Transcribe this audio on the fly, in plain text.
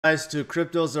Guys, to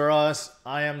CryptosRUs.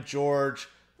 I am George.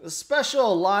 A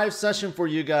special live session for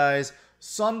you guys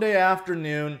Sunday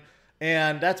afternoon,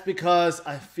 and that's because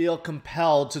I feel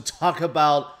compelled to talk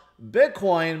about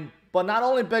Bitcoin, but not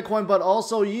only Bitcoin but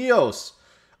also EOS.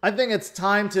 I think it's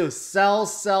time to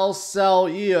sell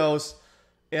EOS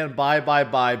and buy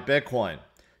Bitcoin.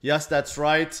 Yes, that's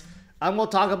right. I'm going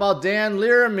to talk about Dan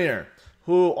Larimer,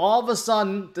 who all of a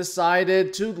sudden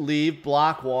decided to leave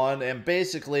Block 1 and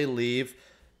basically leave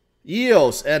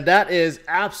EOS, and that is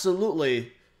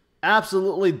absolutely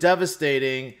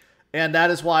devastating, and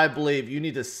that is why I believe you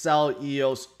need to sell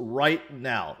EOS right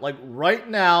now. Like right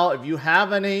now, if you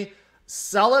have any,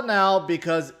 sell it now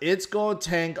because it's going to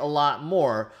tank a lot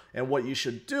more, and what you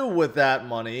should do with that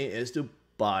money is to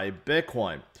buy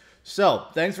Bitcoin. So,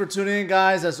 thanks for tuning in,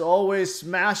 guys. As always,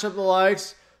 smash up the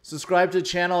likes, subscribe to the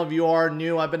channel if you are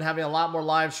new. I've been having a lot more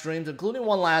live streams, including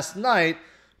one last night.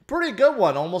 Pretty good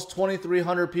one, almost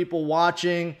 2,300 people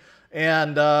watching,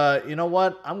 and you know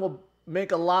what? I'm gonna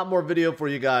make a lot more video for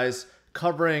you guys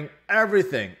covering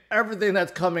everything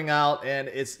that's coming out, and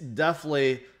it's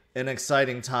definitely an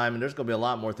exciting time, and there's gonna be a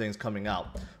lot more things coming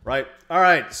out, right? All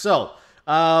right, so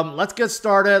let's get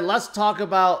started. Let's talk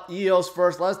about EOS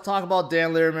first. Let's talk about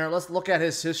Dan Larimer. Let's look at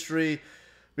his history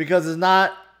because it's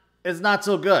not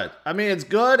so good. I mean, it's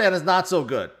good and it's not so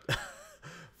good.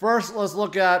 First, let's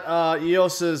look at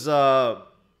EOS's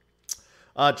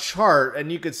chart,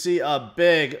 and you can see a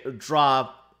big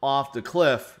drop off the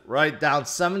cliff, right? Down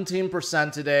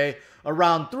 17% today,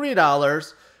 around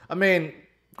 $3. I mean,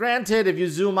 granted, if you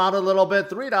zoom out a little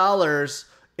bit, $3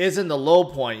 isn't the low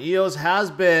point. EOS has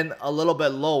been a little bit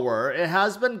lower. It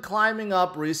has been climbing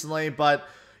up recently, but,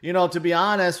 you know, to be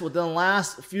honest, within the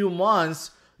last few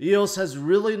months, EOS has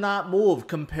really not moved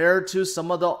compared to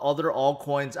some of the other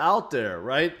altcoins out there,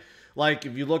 right? Like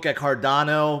if you look at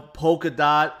Cardano,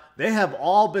 Polkadot, they have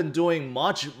all been doing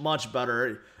much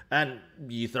better. And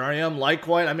Ethereum,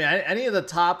 Litecoin, I mean, any of the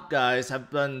top guys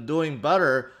have been doing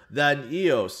better than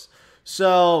EOS.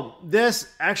 So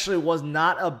this actually was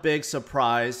not a big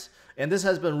surprise. And this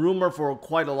has been rumored for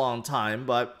quite a long time.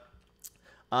 But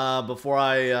before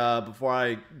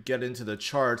I get into the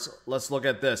charts, let's look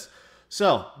at this.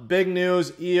 So, big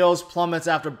news, EOS plummets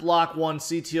after Block 1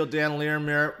 CTO Dan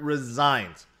Larimer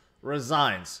resigns.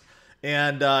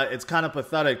 And it's kind of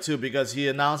pathetic too because he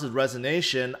announced his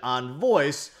resignation on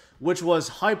Voice, which was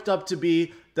hyped up to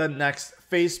be the next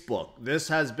Facebook. This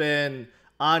has been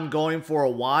ongoing for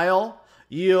a while.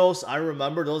 EOS, I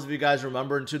remember, those of you guys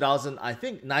remember in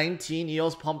 2019,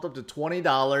 EOS pumped up to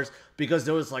 $20 because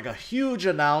there was like a huge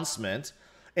announcement,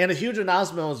 and a huge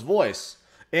announcement was Voice.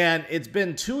 And it's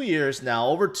been 2 years now,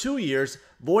 over 2 years.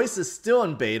 Voice is still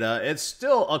in beta. It's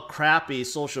still a crappy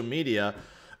social media.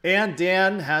 And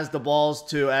Dan has the balls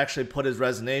to actually put his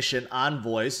resignation on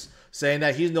Voice, saying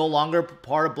that he's no longer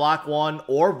part of Block 1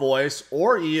 or Voice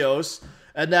or EOS,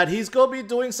 and that he's going to be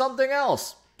doing something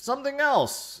else.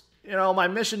 You know, my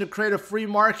mission to create a free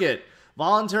market,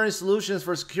 voluntary solutions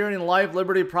for securing life,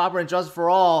 liberty, property, and justice for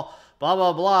all, blah,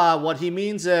 blah, blah. What he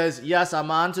means is, yes,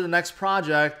 I'm on to the next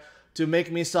project to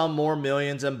make me some more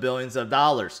millions and billions of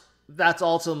dollars. That's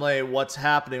ultimately what's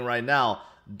happening right now.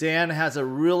 Dan has a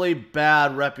really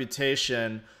bad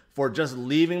reputation for just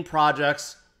leaving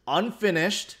projects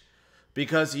unfinished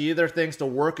because he either thinks the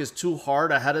work is too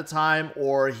hard ahead of time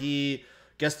or he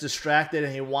gets distracted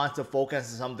and he wants to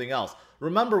focus on something else.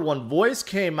 Remember, when Voice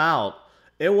came out,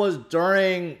 it was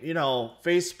during, you know,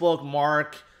 Facebook,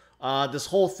 Mark, this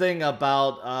whole thing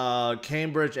about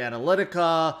Cambridge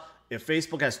Analytica. If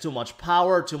Facebook has too much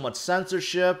power, too much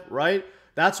censorship, right?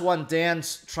 That's when Dan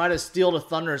tried to steal the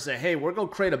thunder and say, hey, we're going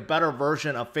to create a better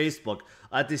version of Facebook,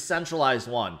 a decentralized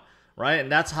one, right?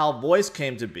 And that's how Voice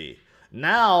came to be.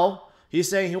 Now, he's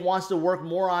saying he wants to work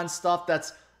more on stuff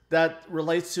that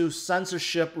relates to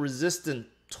censorship-resistant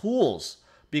tools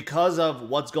because of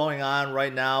what's going on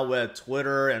right now with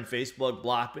Twitter and Facebook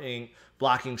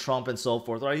blocking Trump and so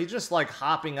forth, right? He's just like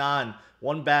hopping on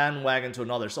one bandwagon to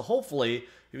another. So hopefully,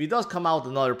 if he does come out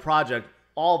with another project,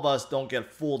 all of us don't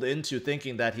get fooled into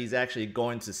thinking that he's actually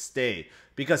going to stay,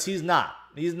 because he's not.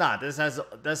 He's not. This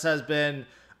has been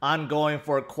ongoing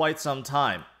for quite some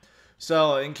time.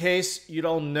 So in case you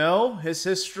don't know his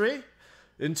history,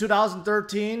 in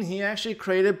 2013 he actually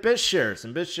created BitShares,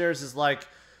 and BitShares is like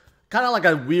kind of like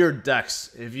a weird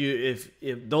DEX.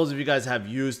 If those of you guys have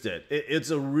used it,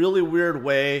 it's a really weird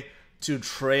way to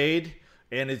trade.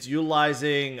 And it's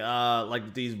utilizing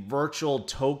like these virtual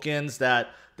tokens that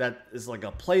is like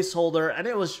a placeholder, and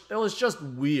it was just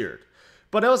weird.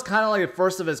 But it was kind of like a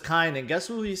first of its kind. And guess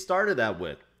who he started that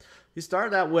with? He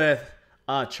started that with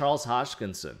Charles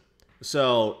Hoskinson.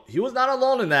 So he was not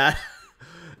alone in that.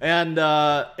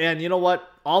 And you know what?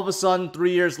 All of a sudden,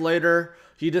 3 years later,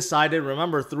 he decided,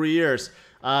 remember 3 years,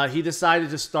 he decided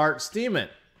to start Steemit.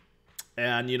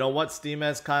 And you know what?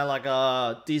 Steemit is kind of like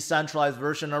a decentralized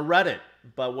version of Reddit,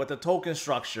 but with a token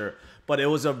structure. But it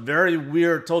was a very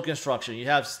weird token structure. You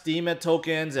have Steemit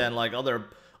tokens and like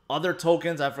other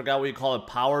tokens. I forgot what you call it,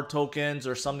 power tokens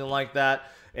or something like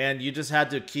that. And you just had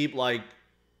to keep like,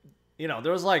 you know,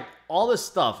 there was like all this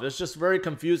stuff. It's just very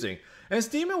confusing. And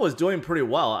Steemit was doing pretty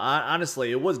well.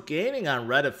 Honestly, it was gaining on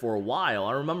Reddit for a while.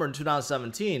 I remember in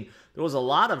 2017, there was a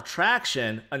lot of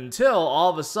traction until all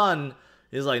of a sudden,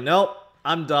 he's like, nope,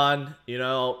 I'm done. You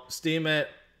know, Steemit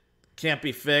can't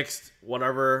be fixed,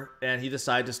 whatever. And he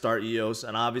decided to start EOS.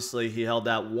 And obviously, he held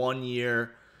that 1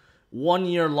 year long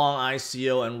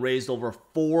ICO and raised over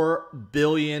 $4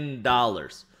 billion.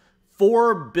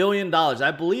 $4 billion.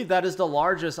 I believe that is the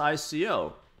largest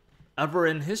ICO ever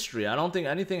in history. I don't think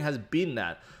anything has beaten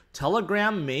that.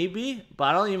 Telegram maybe, but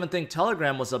I don't even think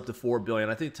Telegram was up to 4 billion.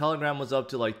 I think Telegram was up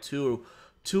to like $2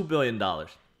 billion,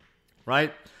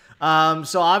 right?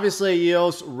 So obviously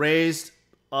EOS raised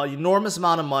an enormous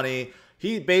amount of money.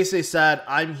 He basically said,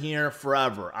 I'm here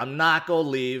forever. I'm not going to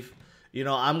leave. You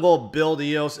know, I'm going to build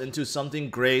EOS into something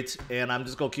great, and I'm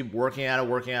just going to keep working at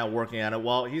it.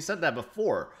 Well, he said that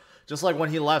before. Just like when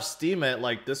he left Steemit,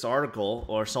 like this article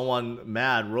or someone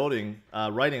mad writing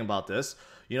about this,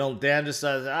 you know, Dan just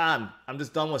says, I'm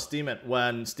just done with Steemit,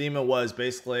 when Steemit was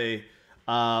basically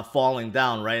falling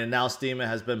down, right? And now Steemit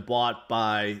has been bought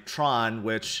by Tron,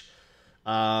 which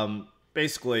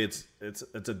basically it's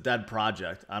a dead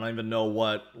project. I don't even know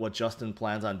what Justin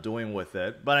plans on doing with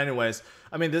it. But anyways,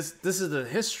 I mean, this is the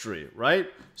history, right?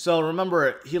 So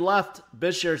remember, he left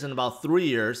BitShares in about 3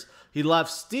 years. He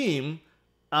left Steem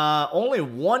only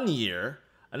 1 year,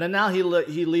 and then now he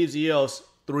leaves EOS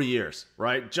 3 years,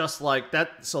 right? Just like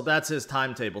that. So that's his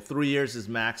timetable. 3 years is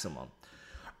maximum.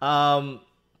 And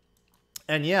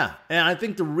yeah, and I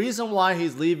think the reason why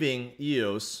he's leaving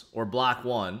EOS or Block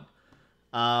One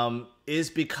is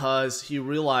because he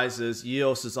realizes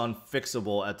EOS is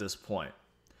unfixable at this point.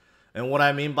 And what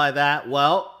I mean by that,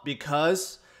 well,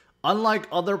 because unlike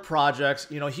other projects,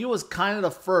 you know, he was kind of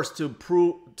the first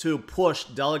to push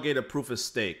delegated proof of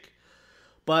stake,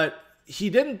 but he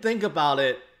didn't think about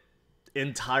it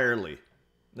entirely.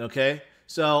 Okay,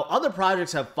 so other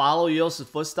projects have followed EOS's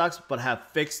footsteps but have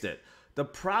fixed it. The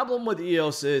problem with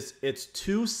EOS is it's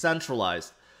too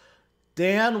centralized.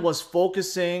 Dan was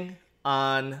focusing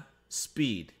on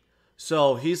speed,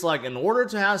 so he's like, in order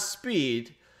to have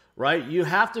speed, right, you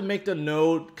have to make the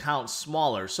node count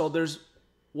smaller. So there's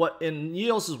what in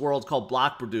EOS's world is called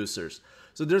block producers.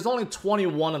 So there's only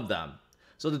 21 of them.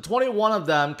 So the 21 of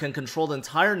them can control the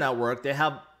entire network. They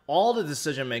have all the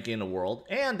decision making in the world,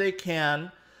 and they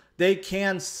can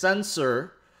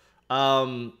censor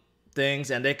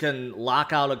things, and they can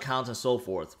lock out accounts and so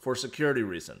forth for security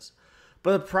reasons.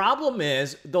 But the problem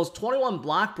is those 21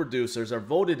 block producers are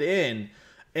voted in,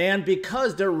 and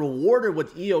because they're rewarded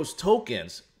with EOS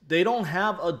tokens, they don't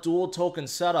have a dual token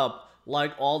setup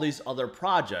like all these other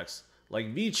projects.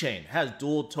 Like VeChain has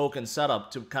dual token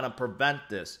setup to kind of prevent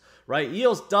this, right?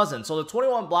 EOS doesn't. So the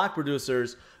 21 block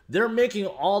producers, they're making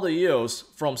all the EOS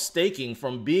from staking,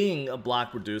 from being a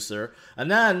block producer.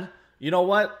 And then, you know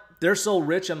what? They're so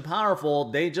rich and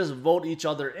powerful, they just vote each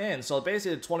other in. So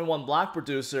basically the 21 block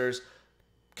producers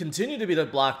continue to be the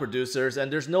block producers,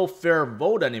 and there's no fair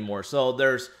vote anymore. So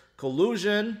there's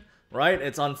collusion, right?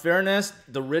 It's unfairness.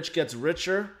 The rich gets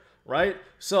richer, right?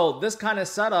 So this kind of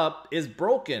setup is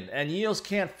broken, and EOS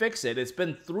can't fix it. It's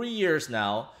been 3 years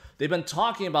now. They've been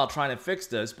talking about trying to fix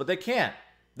this, but they can't.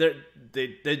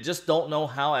 They just don't know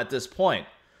how at this point.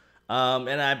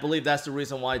 And I believe that's the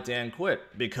reason why Dan quit,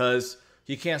 because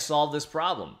he can't solve this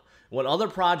problem. When other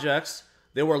projects,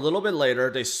 they were a little bit later,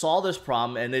 they saw this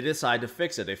problem and they decided to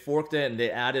fix it. They forked it and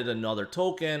they added another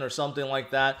token or something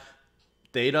like that.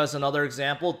 Theta is another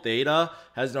example. Theta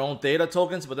has their own Theta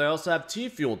tokens, but they also have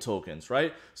T-Fuel tokens,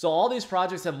 right? So all these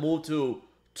projects have moved to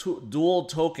dual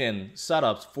token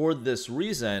setups for this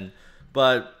reason,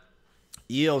 but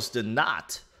EOS did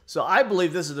not. So I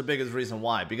believe this is the biggest reason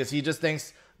why, because he just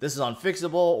thinks this is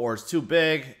unfixable or it's too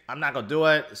big. I'm not going to do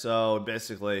it. So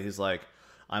basically he's like,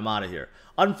 I'm out of here.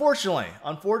 Unfortunately,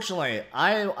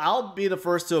 I'll be the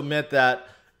first to admit that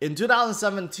in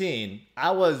 2017,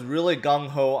 I was really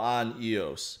gung-ho on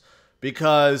EOS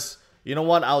because, you know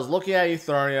what, I was looking at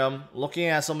Ethereum, looking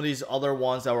at some of these other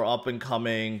ones that were up and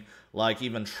coming, like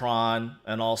even Tron,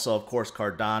 and also, of course,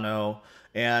 Cardano,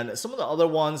 and some of the other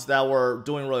ones that were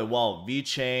doing really well,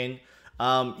 VeChain.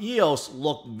 EOS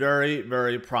looked very,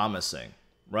 very promising,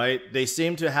 right? They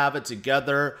seem to have it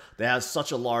together. They have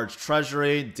such a large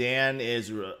treasury. Dan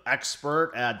is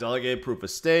expert at delegated proof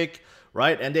of stake,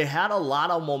 right? And they had a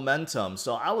lot of momentum.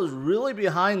 So I was really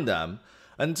behind them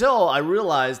until I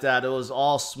realized that it was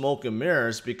all smoke and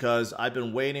mirrors, because I've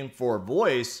been waiting for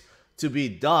Voice to be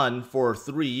done for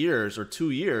 3 years or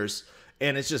 2 years,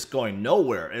 and it's just going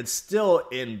nowhere. It's still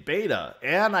in beta.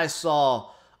 And I saw,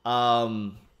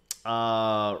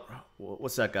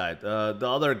 what's that guy? The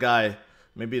other guy,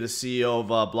 maybe the CEO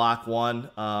of Block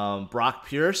One, Brock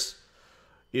Pierce.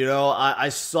 You know, I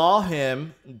saw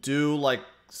him do like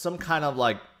some kind of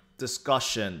like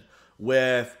discussion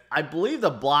with, I believe, the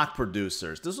block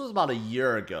producers. This was about a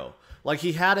year ago. Like,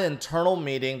 he had an internal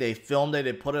meeting, they filmed it,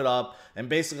 they put it up, and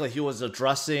basically he was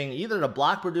addressing either the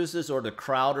block producers or the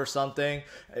crowd or something.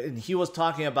 And he was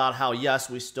talking about how, yes,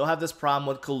 we still have this problem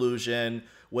with collusion,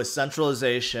 with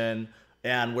centralization,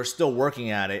 and we're still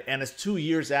working at it. And it's 2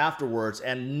 years afterwards,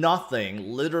 and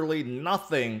nothing, literally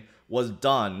nothing was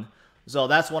done. So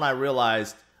that's when I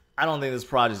realized, I don't think this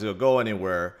project is going to go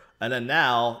anywhere. And then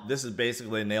now, this is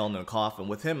basically a nail in the coffin.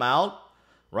 With him out,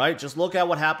 right? Just look at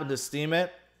what happened to Steemit.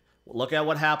 Look at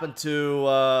what happened to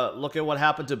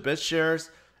BitShares.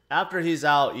 After he's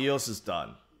out, EOS is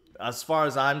done. As far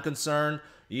as I'm concerned,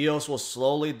 EOS will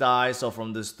slowly die. So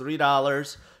from this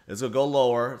 $3, it's gonna go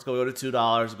lower. It's gonna go to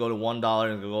 $2, go to $1,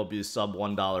 and it's gonna be sub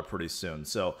 $1 pretty soon.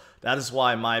 So that is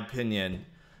why, in my opinion,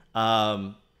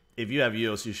 if you have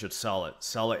EOS, you should sell it.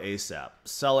 Sell it ASAP.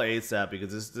 Sell it ASAP,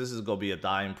 because this is going to be a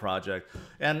dying project.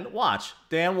 And watch,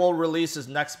 Dan will release his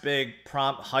next big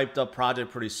hyped up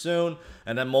project pretty soon.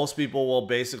 And then most people will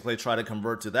basically try to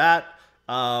convert to that.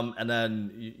 And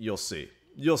then you'll see.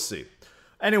 You'll see.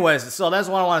 Anyways, so that's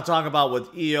what I want to talk about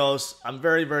with EOS. I'm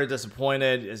very, very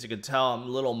disappointed. As you can tell, I'm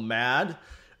a little mad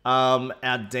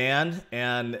at Dan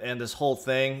and this whole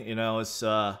thing. You know, it's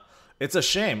a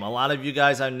shame. A lot of you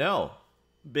guys I know,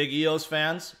 big EOS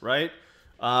fans, right?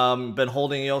 Been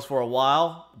holding EOS for a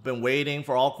while. Been waiting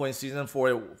for altcoin season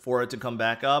for it to come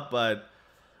back up, but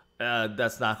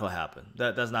that's not gonna happen.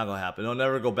 That's not gonna happen. It'll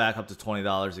never go back up to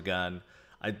 $20 again.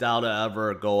 I doubt it'll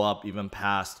ever go up even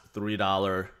past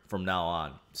 $3 from now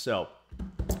on. So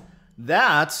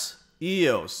that's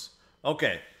EOS.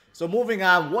 Okay, so moving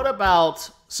on. What about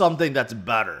something that's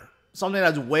better? Something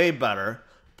that's way better.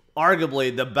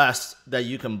 Arguably the best that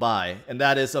you can buy, and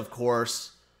that is of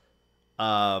course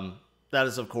Bitcoin,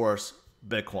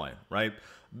 right?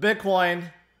 Bitcoin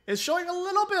is showing a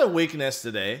little bit of weakness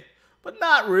today, but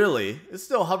not really. It's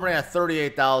still hovering at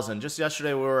 38,000. Just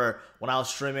yesterday, when I was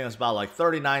streaming, it was about like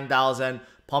 39,000,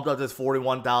 pumped up to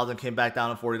 41,000, came back down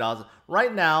to 40,000.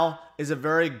 Right now is a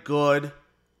very good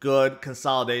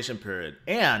consolidation period.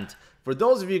 And for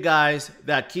those of you guys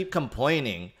that keep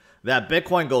complaining that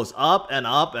Bitcoin goes up and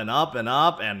up and up and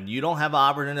up, and you don't have an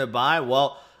opportunity to buy,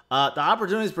 well, the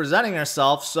opportunity is presenting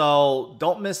itself, so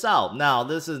don't miss out. Now,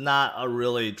 this is not a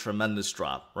really tremendous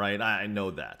drop, right? I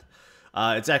know that.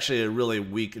 It's actually a really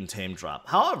weak and tame drop.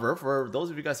 However, for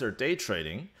those of you guys that are day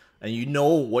trading, and you know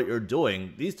what you're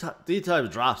doing, these type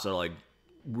of drops are like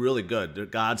really good. They're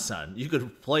godsend. You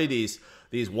could play these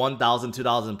 1,000,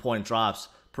 2,000 point drops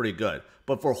pretty good.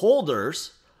 But for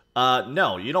holders,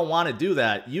 no, you don't want to do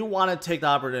that. You want to take the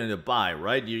opportunity to buy,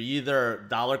 right? You're either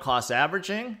dollar cost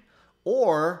averaging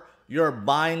or you're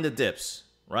buying the dips,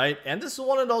 right? And this is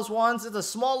one of those ones. It's a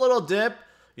small little dip.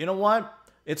 You know what?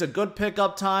 It's a good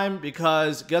pickup time,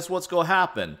 because guess what's going to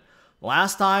happen?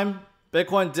 Last time,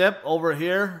 Bitcoin dip over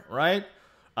here, right?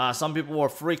 Some people were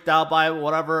freaked out by it,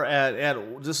 whatever,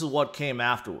 and this is what came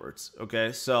afterwards,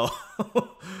 okay? So,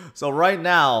 so right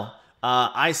now,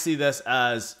 I see this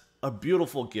as a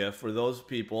beautiful gift for those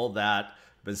people that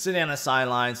have been sitting on the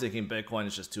sidelines thinking Bitcoin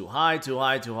is just too high,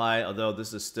 although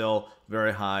this is still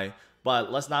very high.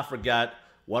 But let's not forget,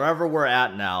 whatever we're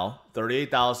at now,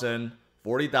 38,000,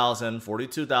 40,000,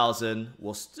 42,000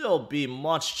 will still be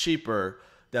much cheaper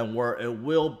than where it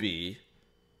will be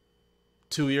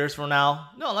 2 years from now.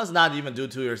 No, let's not even do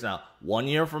 2 years now. 1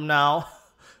 year from now,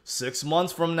 6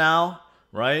 months from now,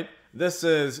 right? This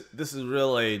is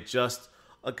really just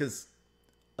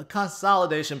a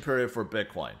consolidation period for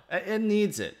Bitcoin. It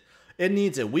needs it. It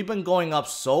needs it. We've been going up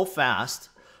so fast.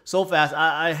 So fast.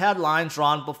 I had lines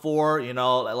drawn before, you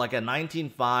know, like at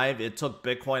 19.5, it took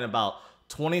Bitcoin about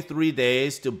 23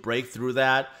 days to break through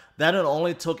that. Then it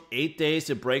only took 8 days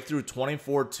to break through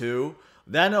 24.2.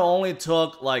 Then it only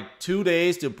took like 2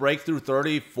 days to break through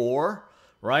 34,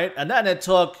 right? And then it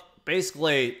took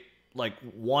basically like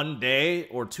 1 day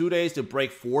or 2 days to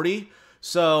break 40.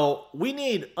 So we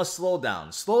need a slowdown.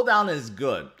 Slowdown is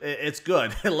good. It's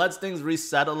good. It lets things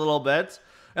reset a little bit.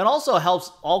 And also helps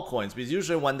altcoins, because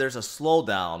usually when there's a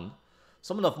slowdown,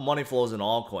 some of the money flows in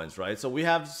altcoins, right? So we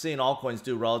have seen altcoins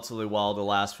do relatively well the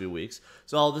last few weeks.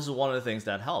 So this is one of the things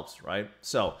that helps, right?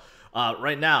 So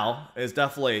right now is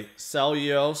definitely sell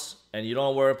EOS, and you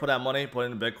don't know where to put that money, put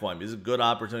it into Bitcoin. This is a good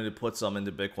opportunity to put some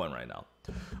into Bitcoin right now.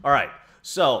 All right.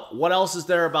 So what else is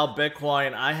there about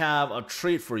Bitcoin? I have a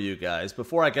treat for you guys.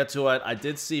 Before I get to it, I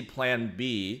did see Plan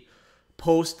B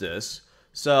post this.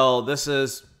 So this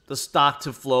is the stock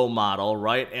to flow model,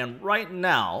 right? And right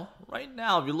now,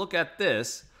 if you look at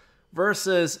this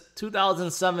versus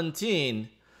 2017,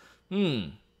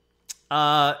 it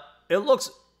looks,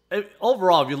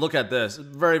 overall, if you look at this,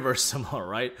 very, very similar,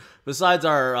 right? Besides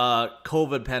our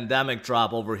COVID pandemic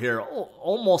drop over here,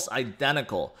 almost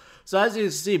identical. So as you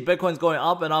see, Bitcoin's going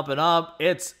up and up and up.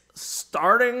 It's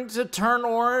starting to turn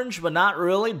orange, but not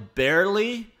really,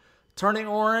 barely turning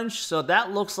orange. So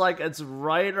that looks like it's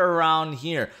right around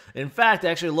here. In fact, it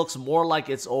actually looks more like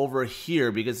it's over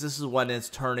here, because this is when it's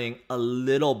turning a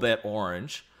little bit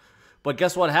orange. But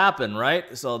guess what happened,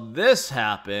 right? So this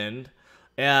happened,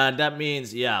 and that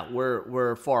means, yeah,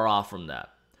 we're far off from that.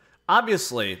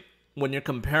 Obviously, when you're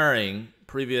comparing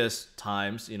previous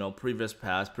times, previous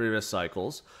past, previous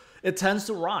cycles, it tends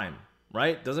to rhyme,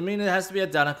 right? Doesn't mean it has to be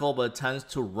identical, but it tends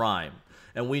to rhyme.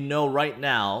 And we know right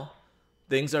now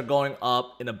things are going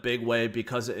up in a big way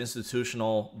because of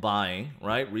institutional buying,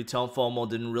 right? Retail FOMO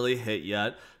didn't really hit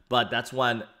yet, but that's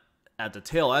when, at the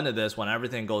tail end of this, when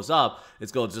everything goes up,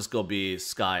 it's just going to be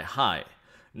sky high.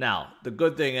 Now, the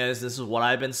good thing is, this is what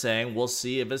I've been saying. We'll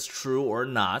see if it's true or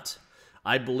not.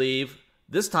 I believe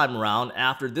this time around,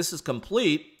 after this is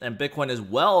complete and Bitcoin is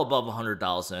well above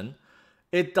 100,000,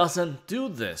 it doesn't do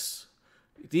this.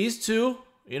 These two,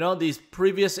 these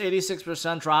previous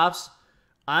 86% drops,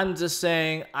 I'm just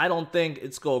saying I don't think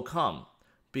it's going to come,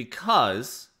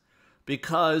 because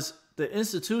the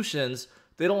institutions,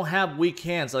 they don't have weak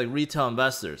hands like retail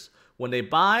investors. When they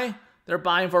buy, they're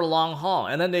buying for a long haul,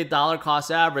 and then they dollar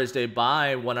cost average, they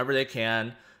buy whenever they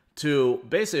can to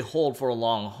basically hold for a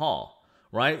long haul,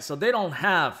 right? So they don't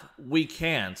have weak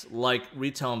hands like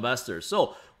retail investors.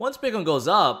 So once Bitcoin goes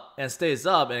up and stays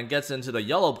up and gets into the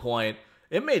yellow point,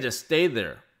 it may just stay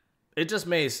there. It just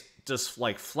may just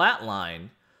like flatline,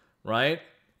 right?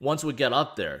 Once we get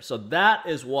up there. So that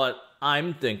is what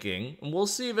I'm thinking, and we'll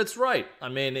see if it's right. I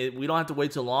mean, we don't have to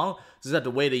wait too long. Just have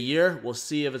to wait a year. We'll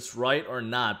see if it's right or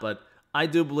not. But I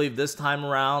do believe this time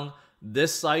around,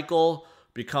 this cycle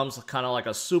becomes kind of like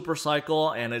a super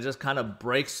cycle, and it just kind of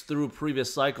breaks through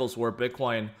previous cycles where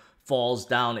Bitcoin falls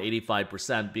down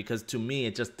 85%, because to me,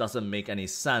 it just doesn't make any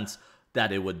sense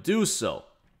that it would do so.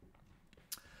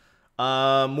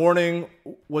 Morning,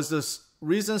 was this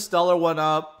reason Stellar went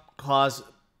up because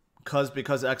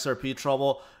XRP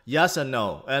trouble? Yes and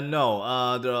no. And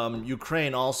no,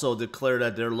 Ukraine also declared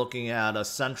that they're looking at a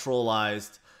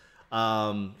centralized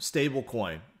stable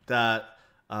coin that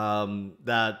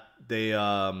they're,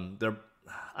 I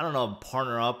don't know,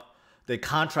 partner up. They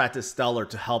contracted Stellar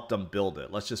to help them build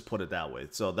it. Let's just put it that way.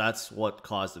 So that's what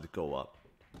caused it to go up.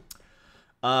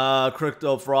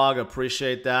 Crypto Frog,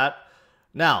 appreciate that.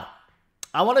 Now,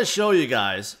 I want to show you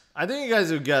guys. I think you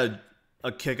guys would get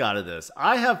a kick out of this.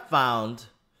 I have found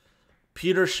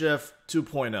Peter Schiff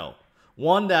 2.0,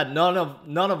 one that none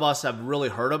of us have really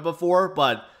heard of before,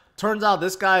 but turns out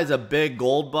this guy is a big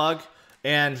gold bug,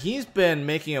 and he's been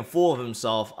making a fool of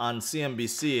himself on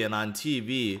CNBC and on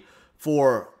TV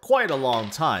for quite a long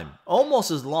time, almost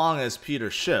as long as Peter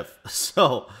Schiff.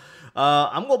 So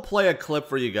I'm going to play a clip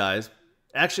for you guys,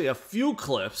 actually a few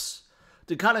clips,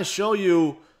 to kind of show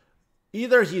you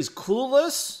either he's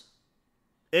clueless,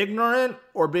 ignorant,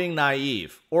 or being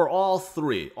naive, or all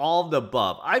three, all of the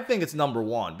above. I think it's number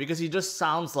one, because he just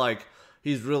sounds like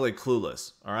he's really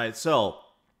clueless. All right, so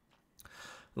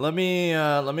let me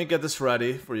get this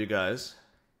ready for you guys.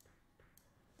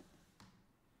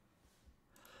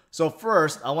 So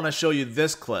first, I want to show you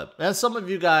this clip. And some of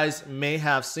you guys may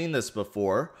have seen this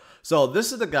before. So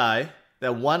this is the guy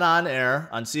that went on air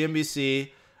on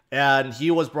CNBC, and he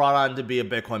was brought on to be a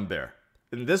Bitcoin bear.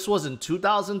 And this was in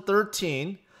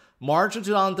 2013, March of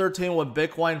 2013, when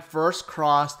Bitcoin first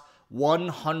crossed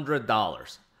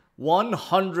 $100.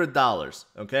 $100,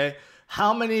 okay?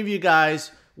 How many of you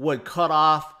guys would cut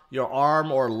off your arm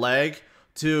or leg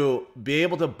to be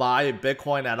able to buy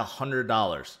Bitcoin at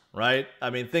 $100, right? I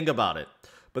mean, think about it.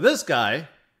 But this guy,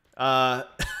 Pento,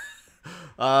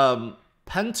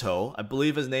 I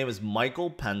believe his name is Michael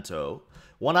Pento,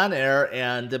 went on air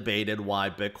and debated why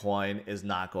Bitcoin is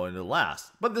not going to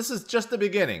last. But this is just the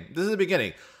beginning. This is the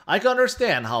beginning. I can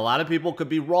understand how a lot of people could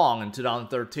be wrong in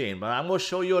 2013, but I'm going to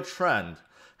show you a trend,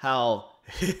 how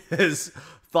his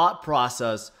thought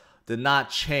process did not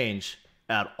change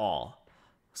at all.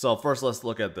 So first, let's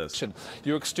look at this.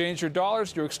 You exchange your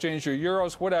dollars, you exchange your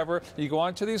euros, whatever. You go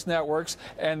onto these networks,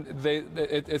 and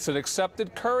it's an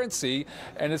accepted currency,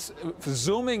 and it's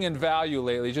zooming in value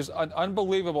lately. Just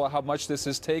unbelievable how much this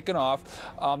has taken off.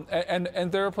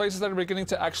 And there are places that are beginning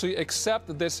to actually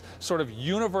accept this sort of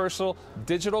universal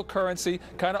digital currency.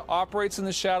 Kind of operates in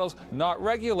the shadows, not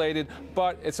regulated,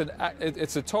 but it's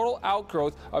a total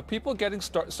outgrowth of people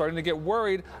starting to get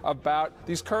worried about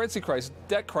these currency crises,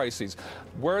 debt crises.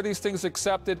 Where are these things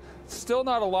accepted? Still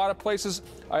not a lot of places.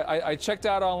 I checked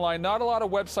out online, not a lot of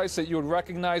websites that you would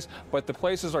recognize, but the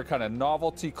places are kind of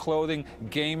novelty clothing,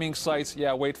 gaming sites,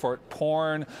 yeah, wait for it,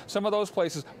 porn, some of those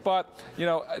places. But, you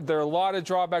know, there are a lot of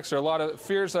drawbacks, there are a lot of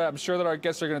fears that I'm sure that our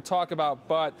guests are going to talk about,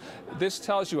 but this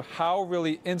tells you how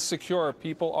really insecure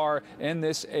people are in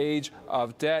this age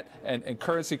of debt and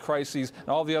currency crises and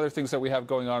all the other things that we have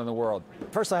going on in the world.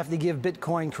 First, I have to give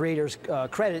Bitcoin creators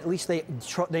credit. At least they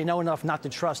know enough not to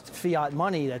trust fiat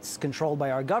money that's controlled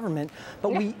by our government.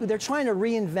 But they're trying to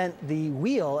reinvent the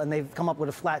wheel, and they've come up with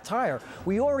a flat tire.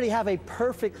 We already have a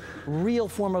perfect, real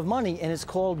form of money, and it's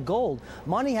called gold.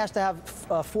 Money has to have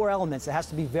 4 elements. It has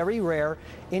to be very rare,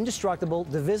 indestructible,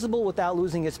 divisible without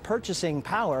losing its purchasing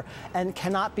power, and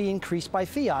cannot be increased by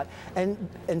fiat. And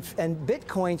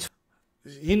Bitcoin's...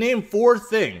 He named 4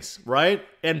 things, right?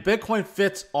 And Bitcoin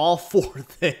fits all 4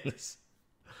 things.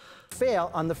 Fail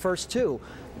on the first 2.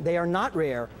 They are not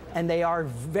rare, and they are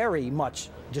very much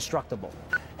destructible.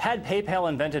 Had PayPal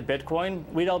invented Bitcoin,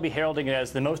 we'd all be heralding it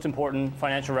as the most important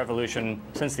financial revolution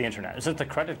since the internet, since the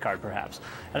credit card, perhaps.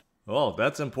 Oh,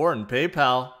 that's important.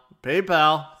 PayPal.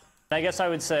 I guess I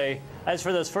would say, as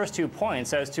for those first 2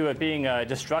 points, as to it being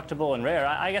destructible and rare,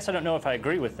 I guess I don't know if I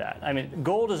agree with that. I mean,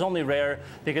 gold is only rare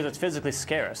because it's physically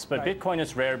scarce, but right. Bitcoin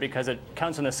is rare because it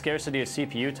counts on the scarcity of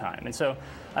CPU time. And so,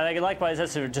 likewise,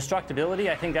 as to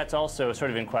destructibility, I think that's also sort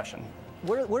of in question.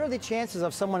 What are the chances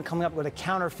of someone coming up with a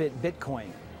counterfeit Bitcoin,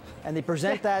 and they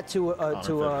present that to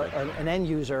an end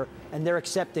user, and they're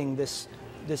accepting this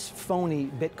phony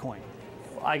Bitcoin?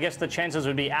 I guess the chances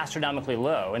would be astronomically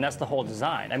low, and that's the whole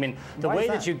design. I mean, the way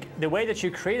that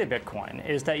you create a Bitcoin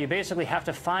is that you basically have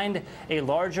to find a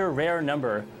larger, rare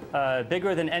number,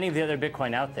 bigger than any of the other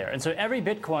Bitcoin out there. And so every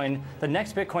Bitcoin, the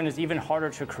next Bitcoin is even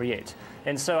harder to create.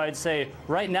 And so I'd say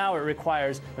right now it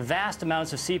requires vast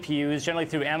amounts of CPUs, generally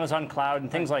through Amazon Cloud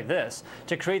and things like this,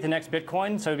 to create the next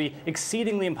Bitcoin. So it'd be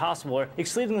exceedingly impossible or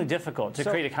exceedingly difficult to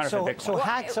create a counterfeit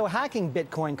Bitcoin. So hacking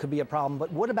Bitcoin could be a problem,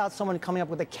 but what about someone coming up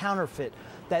with a counterfeit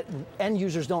that end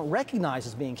users don't recognize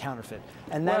as being counterfeit,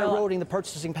 and then eroding the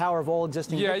purchasing power of all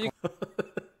existing Bitcoin?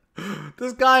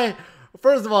 This guy,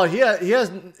 first of all,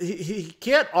 he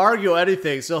can't argue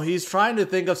anything, so he's trying to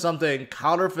think of something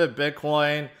counterfeit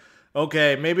Bitcoin.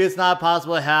 Okay, maybe it's not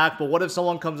possible to hack, but what if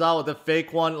someone comes out with a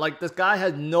fake one? Like, this guy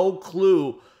has no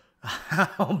clue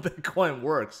how Bitcoin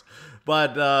works.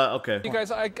 But, okay. You guys,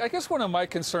 I guess one of my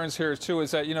concerns here, too, is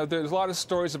that, you know, there's a lot of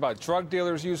stories about drug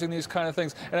dealers using these kind of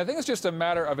things. And I think it's just a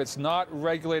matter of it's not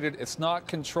regulated, it's not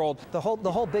controlled. The whole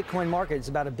Bitcoin market is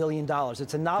about $1 billion.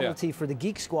 It's a novelty for the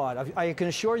geek squad. I can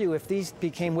assure you, if these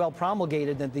became well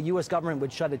promulgated, then the U.S. government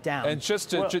would shut it down. And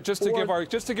just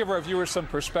to give our viewers some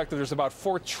perspective, there's about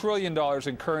 $4 trillion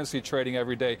in currency trading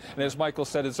every day. And as Michael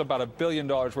said, it's about $1 billion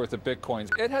worth of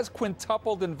Bitcoins. It has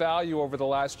quintupled in value over the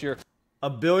last year.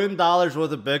 $1 billion worth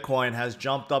of Bitcoin has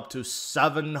jumped up to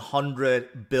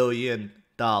 $700 billion.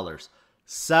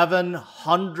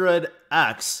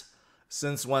 700x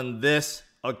since when this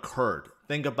occurred.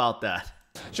 Think about that.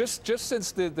 Just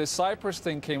since the Cyprus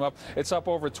thing came up, it's up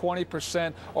over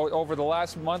 20%. Over the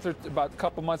last month or about a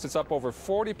couple months, it's up over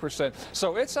 40%.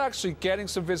 So it's actually getting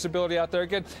some visibility out there.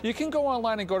 Again, you can go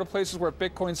online and go to places where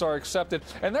Bitcoins are accepted,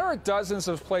 and there are dozens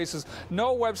of places.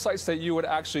 No websites that you would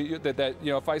actually that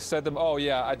you know, if I said them, oh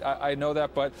yeah, I know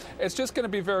that, but it's just going to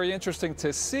be very interesting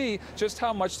to see just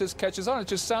how much this catches on. It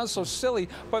just sounds so silly,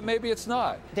 but maybe it's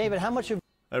not. David, how much of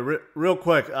real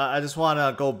quick, I just want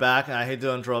to go back, and I hate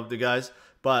to interrupt you guys,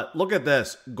 but look at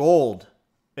this. Gold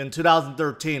in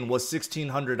 2013 was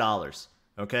 $1,600,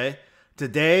 okay?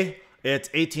 Today, it's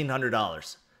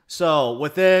 $1,800. So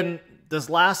within this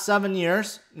last 7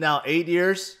 years, now 8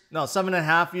 years, no,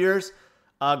 7.5 years,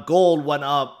 gold went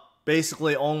up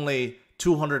basically only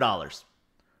 $200,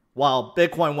 while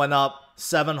Bitcoin went up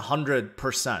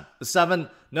 700%.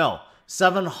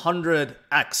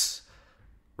 700x.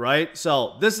 Right?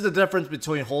 So this is the difference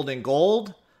between holding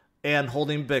gold and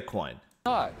holding Bitcoin.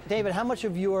 not. David, how much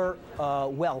of your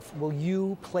wealth will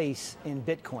you place in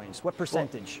Bitcoins? What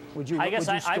percentage would you I guess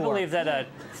would you I store? believe that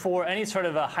for any sort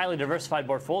of a highly diversified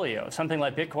portfolio, something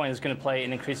like Bitcoin is going to play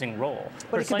an increasing role.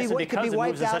 But precisely it could be because it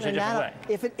wiped moves in out such a in different nano.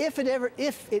 way.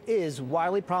 If it is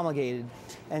widely promulgated,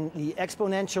 and the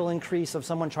exponential increase of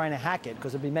someone trying to hack it,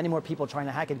 because there'll be many more people trying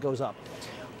to hack it, goes up.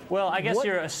 Well, I guess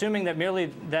you're assuming that merely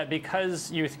that because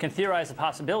you can theorize the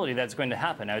possibility that's going to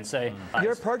happen. I would say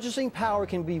your purchasing power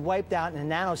can be wiped out in a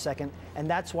nanosecond, and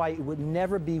that's why it would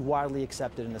never be widely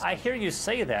accepted in this country. I hear you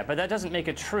say that, but that doesn't make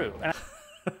it true. And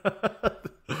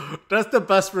That's the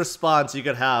best response you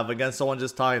could have against someone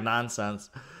just talking nonsense.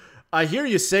 I hear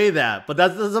you say that, but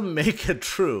that doesn't make it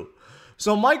true.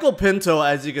 So Michael Pinto,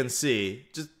 as you can see,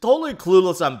 just totally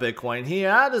clueless on Bitcoin. He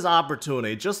had his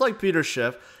opportunity, just like Peter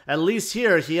Schiff. At least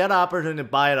here, he had opportunity to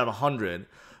buy it at 100.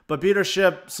 But Peter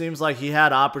Schiff seems like he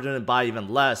had opportunity to buy even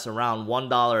less, around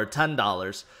 $1 or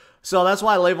 $10. So that's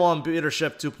why I label him Peter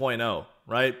Schiff 2.0,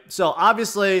 right? So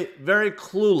obviously, very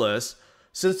clueless.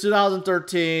 Since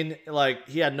 2013, like,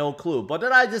 he had no clue. But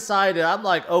then I decided, I'm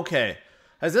like, okay,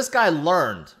 has this guy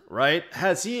learned, right?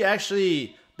 Has he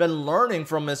actually been learning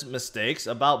from his mistakes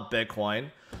about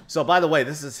Bitcoin? So by the way,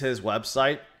 this is his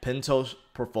website, Pinto's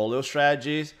Portfolio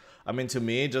Strategies. I mean, to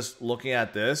me, just looking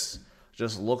at this,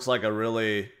 just looks like a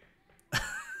really,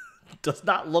 does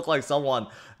not look like someone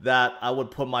that I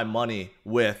would put my money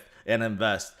with and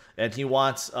invest. And he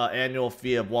wants an annual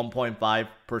fee of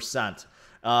 1.5%.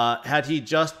 Had he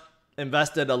just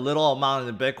invested a little amount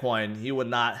in Bitcoin, he would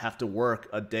not have to work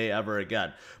a day ever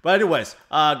again. But anyways,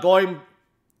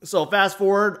 so fast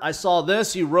forward, I saw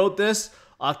this, he wrote this,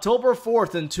 October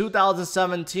 4th in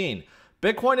 2017.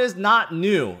 Bitcoin is not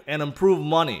new and improved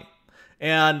money.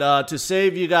 And to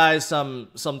save you guys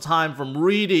some time from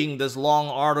reading this long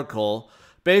article,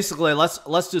 basically,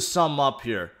 let's just sum up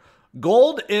here.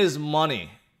 Gold is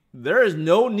money. There is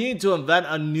no need to invent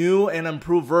a new and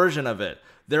improved version of it.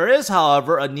 There is,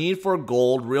 however, a need for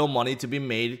gold, real money, to be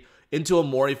made into a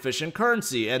more efficient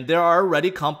currency. And there are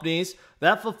already companies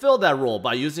that fulfill that role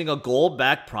by using a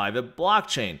gold-backed private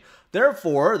blockchain.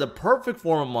 Therefore, the perfect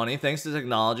form of money, thanks to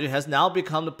technology, has now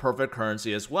become the perfect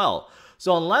currency as well.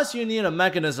 So unless you need a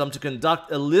mechanism to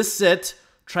conduct illicit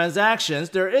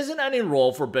transactions, there isn't any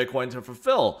role for Bitcoin to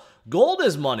fulfill. Gold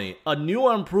is money. A new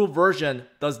or improved version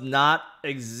does not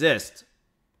exist.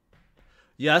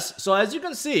 Yes, so as you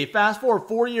can see, fast forward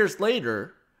 4 years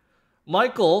later,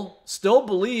 Michael still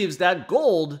believes that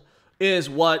gold is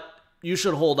what you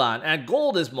should hold on, and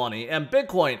gold is money, and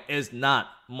Bitcoin is not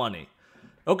money.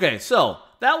 Okay, so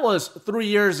that was 3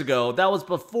 years ago. That was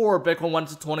before Bitcoin went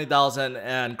to 20,000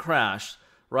 and crashed,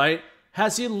 right?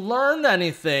 Has he learned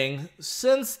anything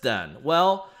since then?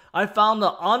 Well, I found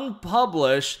the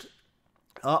unpublished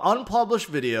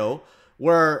video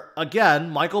where,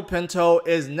 again, Michael Pinto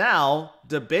is now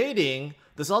debating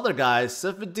this other guy,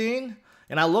 Sifadine.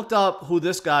 And I looked up who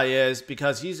this guy is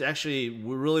because he's actually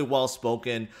really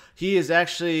well-spoken. He is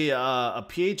actually a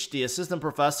PhD, assistant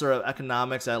professor of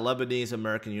economics at Lebanese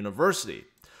American University.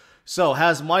 So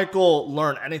has Michael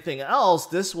learned anything else?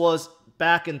 This was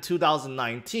back in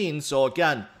 2019. So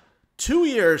again, 2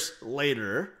 years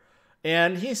later,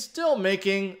 and he's still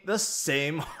making the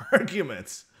same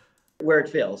arguments. Where it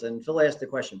fails, and Phil asked the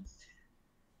question,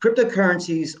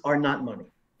 cryptocurrencies are not money.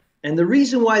 And the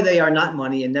reason why they are not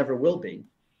money and never will be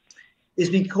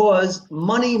is because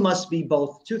money must be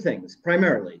both two things,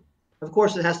 primarily. Of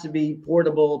course, it has to be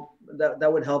portable.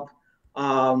 That would help.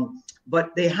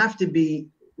 But they have to be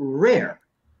rare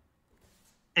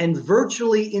and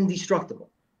virtually indestructible.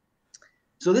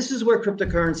 So this is where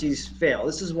cryptocurrencies fail.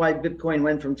 This is why Bitcoin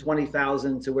went from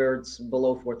 20,000 to where it's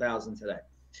below 4,000 today.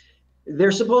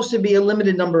 There's supposed to be a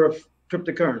limited number of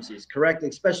cryptocurrencies, correct?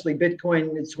 Especially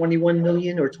Bitcoin, it's 21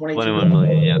 million or 21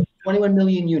 million, yeah. 21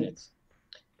 million units.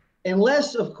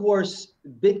 Unless, of course,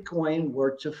 Bitcoin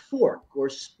were to fork or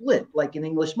split like an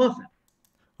English muffin.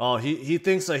 Oh, he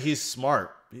thinks that he's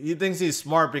smart. He thinks he's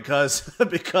smart because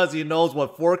he knows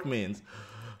what fork means.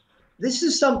 This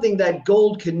is something that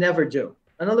gold could never do.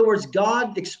 In other words,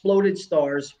 God exploded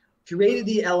stars, created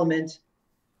the element,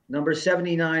 number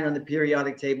 79 on the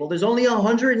periodic table. There's only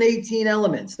 118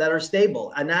 elements that are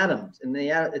stable, and atoms in the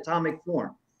atomic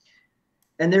form.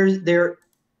 And they're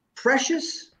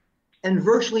precious and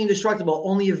virtually indestructible,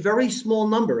 only a very small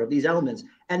number of these elements.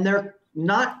 And they're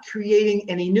not creating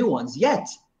any new ones yet.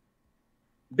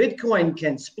 Bitcoin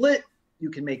can split. You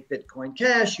can make Bitcoin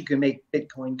Cash. You can make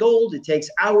Bitcoin Gold. It takes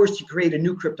hours to create a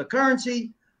new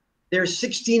cryptocurrency. There's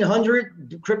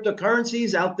 1,600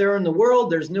 cryptocurrencies out there in the world.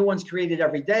 There's new ones created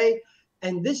every day.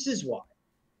 And this is why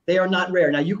they are not rare.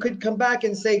 Now, you could come back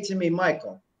and say to me,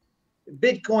 Michael,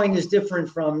 Bitcoin is different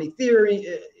from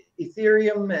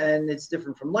Ethereum, and it's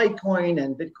different from Litecoin,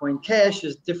 and Bitcoin Cash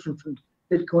is different from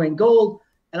Bitcoin Gold.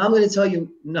 And I'm going to tell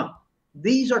you, no,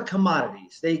 these are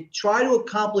commodities. They try to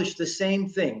accomplish the same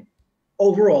thing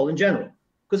overall in general,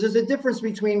 because there's a difference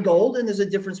between gold and there's a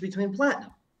difference between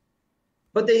platinum.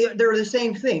 But they're the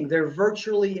same thing. They're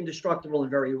virtually indestructible and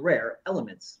very rare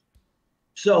elements.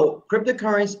 So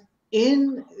cryptocurrencies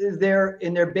in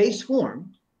their base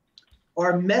form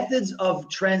are methods of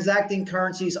transacting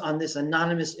currencies on this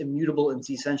anonymous, immutable, and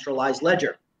decentralized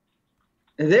ledger.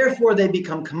 And therefore, they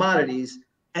become commodities,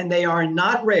 and they are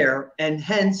not rare, and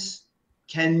hence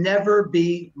can never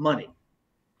be money.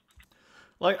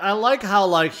 Like, I like how,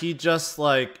 like, he just,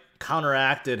 like,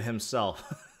 counteracted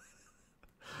himself.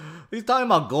 He's talking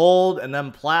about gold and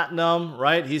then platinum,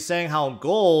 right? He's saying how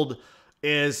gold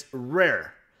is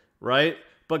rare, right?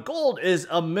 But gold is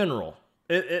a mineral.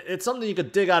 It's something you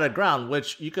could dig out of ground,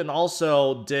 which you can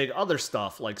also dig other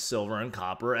stuff like silver and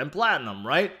copper and platinum,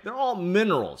 right? They're all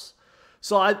minerals.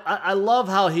 So I love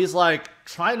how he's like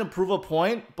trying to prove a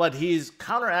point, but he's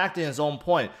counteracting his own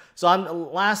point. So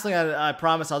last thing I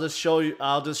promise, I'll just show you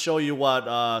what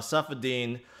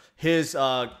Saifedean, his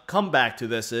comeback to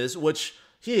this is, which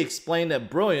he explained it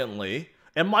brilliantly,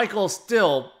 and Michael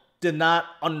still did not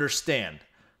understand.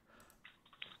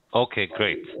 Okay,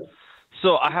 great.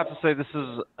 So I have to say this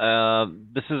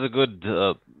is a good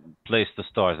place to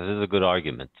start. This is a good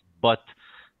argument. But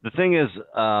the thing is,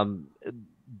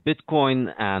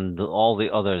 Bitcoin and all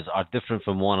the others are different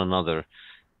from one another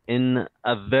in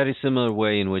a very similar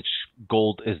way in which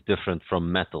gold is different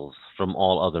from metals, from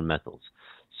all other metals.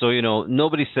 So, you know,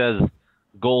 nobody says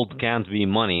gold can't be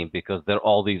money because there are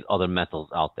all these other metals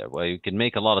out there. Well, you can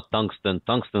make a lot of tungsten.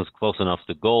 Tungsten's close enough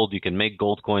to gold. You can make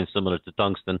gold coins similar to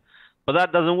tungsten. But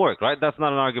that doesn't work, right? That's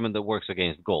not an argument that works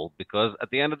against gold, because at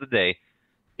the end of the day,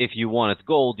 if you wanted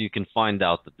gold, you can find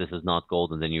out that this is not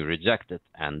gold, and then you reject it.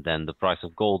 And then the price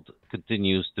of gold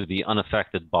continues to be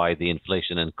unaffected by the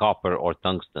inflation in copper or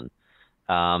tungsten.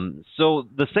 So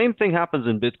the same thing happens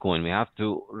in Bitcoin. We have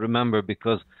to remember,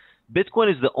 because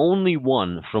Bitcoin is the only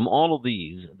one from all of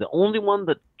these, the only one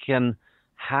that can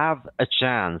have a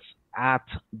chance at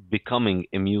becoming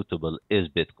immutable is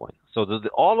Bitcoin. So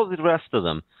all of the rest of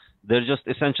them, they're just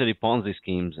essentially Ponzi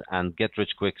schemes and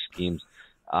get-rich-quick schemes,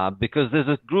 because there's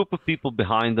a group of people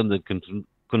behind them that can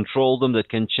control them, that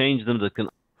can change them, that can...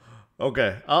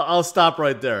 Okay, I'll stop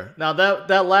right there. Now,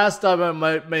 that last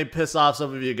statement may piss off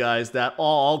some of you guys, that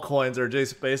all altcoins are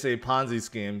just basically Ponzi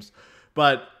schemes,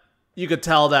 but you could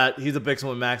tell that he's a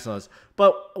Bitcoin maximalist.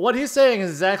 But what he's saying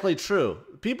is exactly true.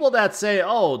 People that say,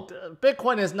 oh,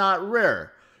 Bitcoin is not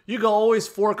rare, you can always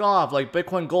fork off like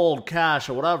Bitcoin Gold, Cash,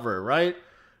 or whatever, right?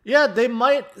 Yeah, they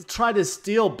might try to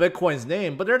steal Bitcoin's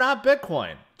name, but they're not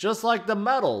Bitcoin. Just like the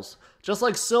metals. Just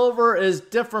like silver is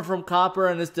different from copper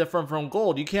and is different from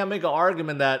gold. You can't make an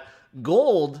argument that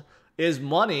gold is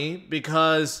money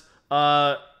because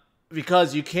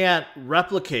you can't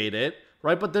replicate it,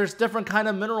 right? But there's different kind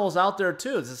of minerals out there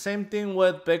too. It's the same thing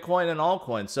with Bitcoin and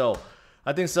altcoins. So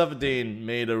I think Saifedean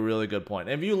made a really good point.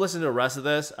 And if you listen to the rest of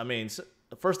this, I mean,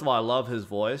 first of all, I love his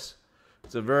voice.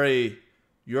 It's a very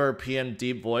European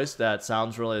deep voice that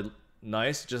sounds really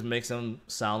nice. It just makes him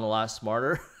sound a lot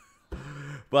smarter.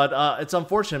 But it's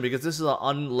unfortunate because this is an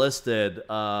unlisted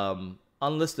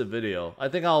video. I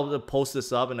think I'll post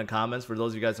this up in the comments for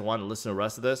those of you guys that want to listen to the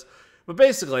rest of this. But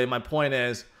basically, my point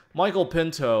is, Michael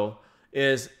Pinto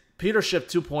is Peter Schiff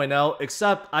 2.0,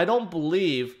 except I don't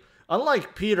believe,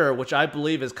 unlike Peter, which I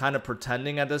believe is kind of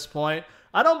pretending at this point,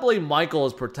 I don't believe Michael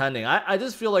is pretending. I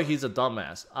just feel like he's a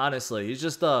dumbass, honestly. He's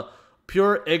just a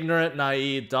pure, ignorant,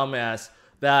 naive dumbass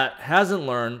that hasn't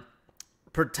learned,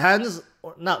 pretends,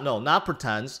 not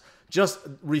pretends, just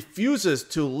refuses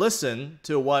to listen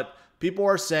to what people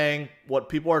are saying, what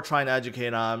people are trying to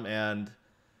educate on,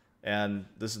 and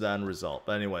this is the end result.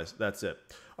 But anyways, that's it.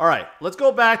 All right, let's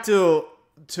go back to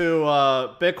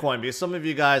Bitcoin, because some of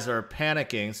you guys are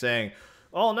panicking, saying,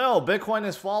 oh no, Bitcoin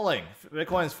is falling.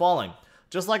 Bitcoin is falling.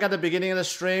 Just like at the beginning of the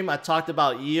stream, I talked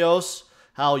about EOS,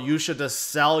 how you should just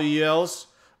sell EOS,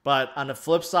 but on the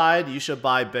flip side, you should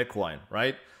buy Bitcoin,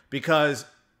 right? Because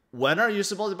when are you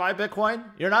supposed to buy Bitcoin?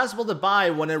 You're not supposed to buy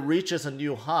when it reaches a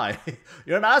new high.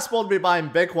 You're not supposed to be buying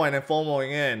Bitcoin and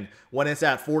FOMOing in when it's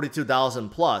at 42,000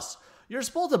 plus. You're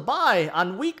supposed to buy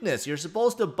on weakness. You're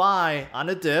supposed to buy on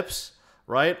the dips,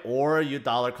 right? Or you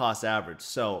dollar cost average.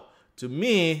 So to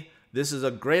me, this is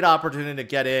a great opportunity to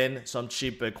get in some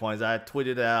cheap Bitcoins. I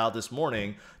tweeted it out this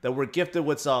morning that we're gifted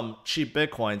with some cheap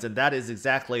Bitcoins, and that is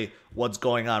exactly what's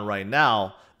going on right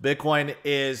now. Bitcoin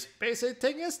is basically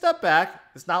taking a step back.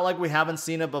 It's not like we haven't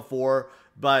seen it before.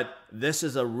 but this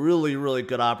is a really, really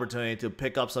good opportunity to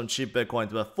pick up some cheap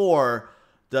Bitcoins before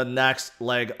the next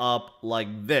leg up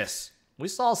like this. We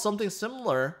saw something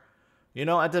similar, you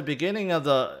know, at the beginning of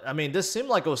the, I mean, this seemed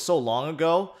like it was so long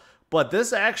ago, but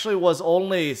this actually was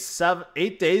only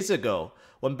 8 days ago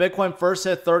when Bitcoin first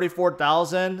hit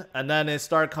 34,000 and then it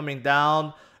started coming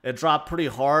down. It dropped pretty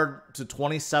hard to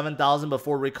 27,000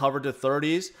 before it recovered to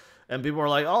 30s. And people were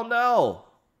like, oh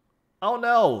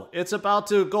no, it's about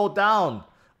to go down.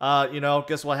 You know,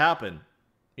 guess what happened?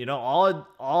 You know,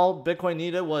 all Bitcoin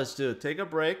needed was to take a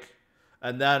break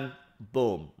and then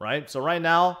boom, right? So right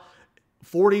now,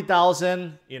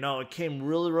 40,000, you know, it came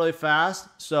really, really fast.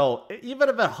 So even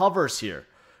if it hovers here,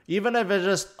 even if it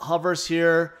just hovers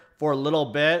here for a little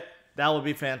bit, that would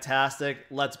be fantastic.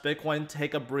 Let's Bitcoin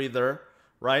take a breather,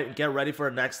 right? Get ready for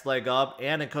the next leg up.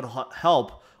 And it could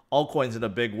help altcoins in a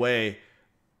big way,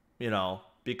 you know,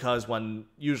 because when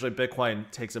usually Bitcoin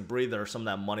takes a breather, some of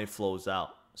that money flows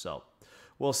out. So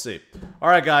we'll see. All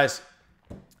right, guys.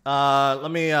 Let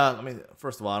me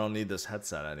first of all, I don't need this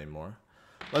headset anymore.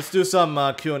 Let's do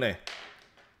some Q&A.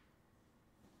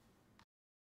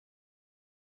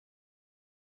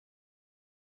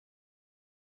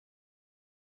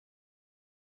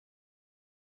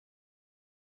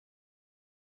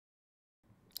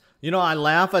 You know, I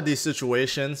laugh at these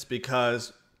situations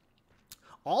because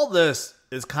all this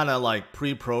is kind of like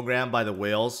pre-programmed by the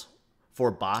whales for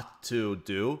bots to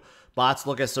do. Bots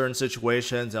look at certain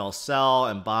situations, they'll sell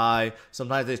and buy.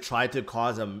 Sometimes they try to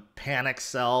cause a panic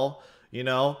sell, you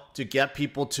know, to get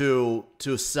people to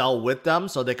sell with them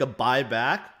so they could buy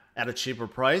back at a cheaper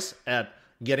price at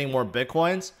getting more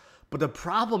Bitcoins. But the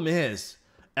problem is,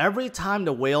 every time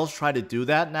the whales try to do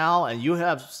that now, and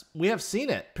we have seen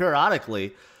it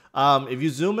periodically, if you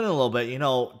zoom in a little bit, you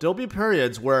know, there'll be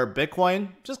periods where Bitcoin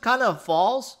just kind of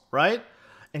falls, right?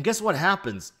 And guess what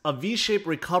happens? A V-shaped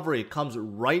recovery comes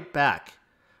right back.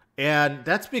 And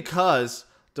that's because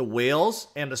the whales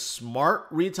and the smart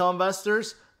retail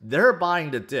investors, they're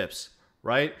buying the dips,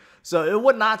 right? So it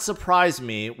would not surprise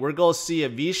me. We're going to see a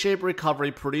V-shaped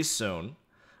recovery pretty soon,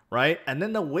 right? And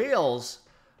then the whales,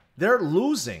 they're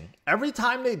losing. Every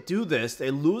time they do this,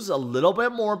 they lose a little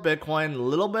bit more Bitcoin, a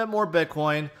little bit more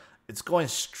Bitcoin. It's going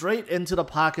straight into the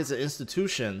pockets of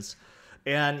institutions.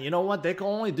 And you know what? They can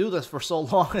only do this for so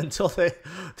long until they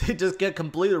just get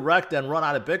completely wrecked and run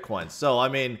out of Bitcoin. So, I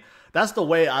mean, that's the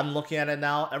way I'm looking at it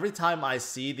now. Every time I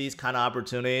see these kind of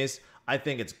opportunities, I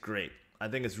think it's great. I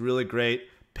think it's really great.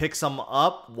 Pick some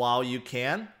up while you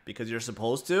can because you're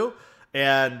supposed to.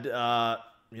 And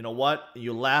you know what?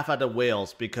 You laugh at the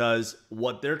whales because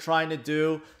what they're trying to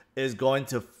do is going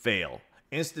to fail.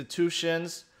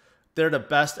 Institutions, they're the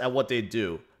best at what they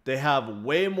do. They have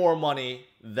way more money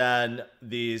than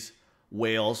these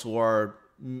whales who are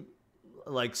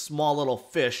like small little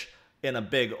fish in a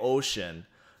big ocean.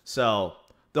 So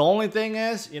the only thing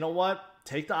is, you know what?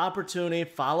 Take the opportunity,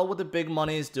 follow what the big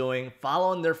money is doing,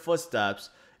 follow in their footsteps.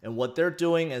 And what they're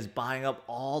doing is buying up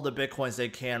all the Bitcoins they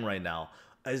can right now,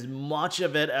 as much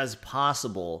of it as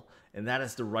possible. And that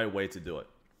is the right way to do it.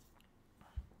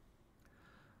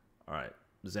 All right,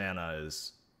 Xana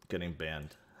is getting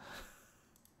banned.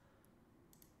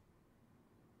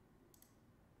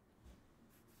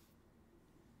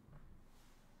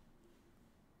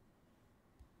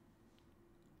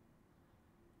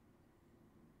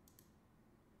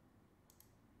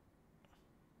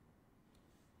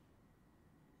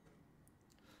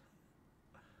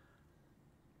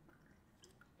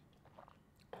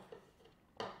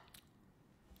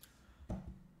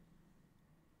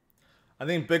 I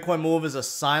think Bitcoin move is a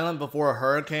silent before a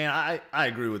hurricane. I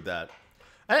agree with that.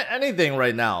 Anything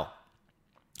right now,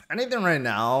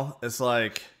 it's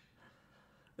like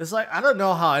I don't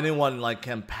know how anyone like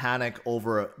can panic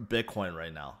over Bitcoin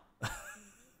right now.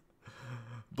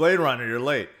 Blade Runner, you're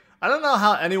late. I don't know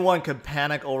how anyone can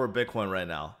panic over Bitcoin right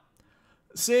now.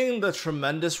 Seeing the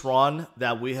tremendous run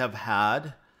that we have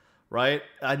had, right?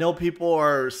 I know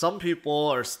some people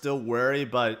are still wary,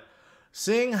 but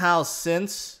seeing how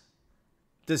since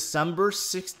December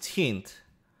 16th,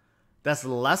 that's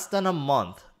less than a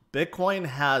month, Bitcoin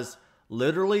has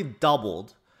literally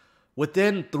doubled.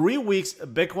 Within 3 weeks,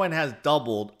 Bitcoin has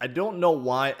doubled. I don't know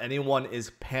why anyone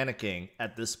is panicking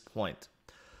at this point.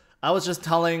 I was just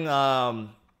telling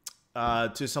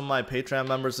to some of my Patreon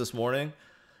members this morning,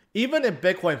 even if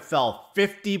Bitcoin fell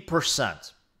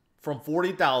 50% from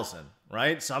 40,000,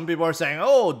 right? Some people are saying,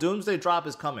 oh, doomsday drop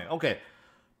is coming. Okay,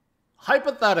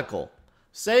 hypothetical.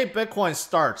 Say Bitcoin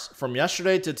starts from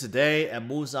yesterday to today and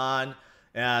moves on,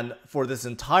 and for this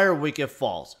entire week it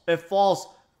falls. It falls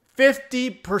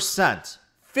 50%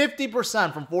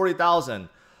 from 40,000.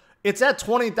 It's at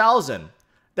 20,000.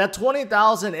 That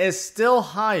 20,000 is still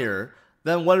higher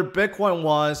than what Bitcoin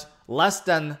was less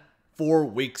than 4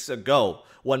 weeks ago,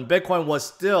 when Bitcoin was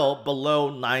still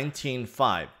below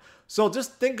 19.5. So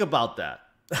just think about that.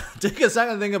 Take a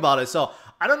second to think about it. So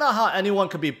I don't know how anyone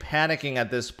could be panicking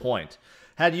at this point.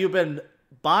 Had you been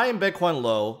buying Bitcoin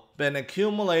low, been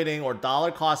accumulating or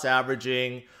dollar cost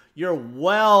averaging, you're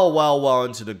well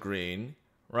into the green,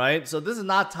 right? So this is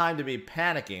not time to be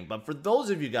panicking. But for those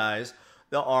of you guys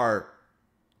that are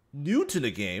new to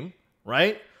the game,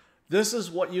 right? This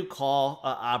is what you call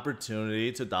an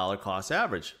opportunity to dollar cost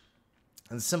average.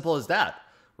 And simple as that,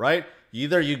 right?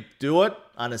 Either you do it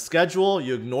on a schedule,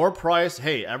 you ignore price.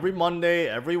 Hey, every Monday,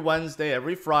 every Wednesday,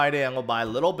 every Friday, I'm going to buy a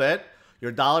little bit.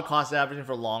 You're dollar cost averaging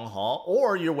for long haul,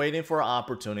 or you're waiting for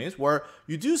opportunities where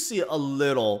you do see a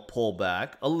little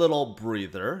pullback, a little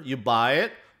breather. You buy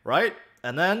it, right?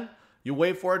 And then you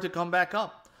wait for it to come back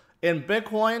up. In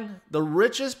Bitcoin, the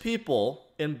richest people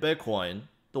in Bitcoin,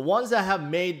 the ones that have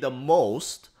made the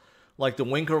most, like the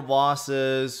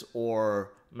Winklervosses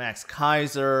or Max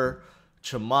Kaiser,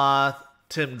 Chamath,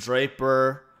 Tim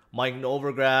Draper, Mike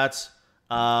Novogratz,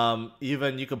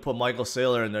 even you can put Michael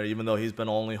Saylor in there, even though he's been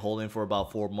only holding for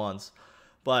about 4 months.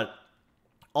 But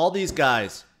all these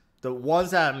guys, the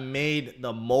ones that made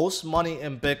the most money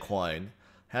in Bitcoin,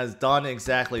 has done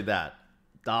exactly that.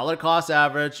 Dollar cost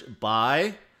average,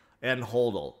 buy and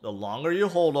hodl. The longer you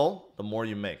hodl, the more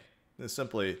you make. It's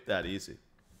simply that easy.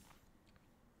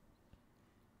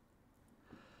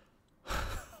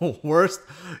 Worst,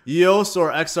 EOS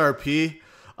or XRP?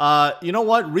 You know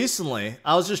what? Recently,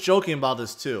 I was just joking about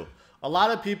this too. A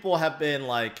lot of people have been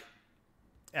like,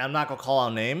 and I'm not going to call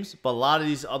out names, but a lot of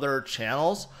these other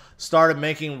channels started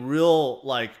making real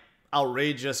like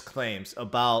outrageous claims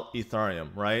about Ethereum,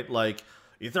 right? Like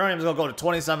Ethereum's going to go to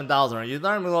 27,000 or Ethereum's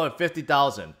going to go to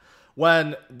 50,000,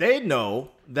 when they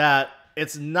know that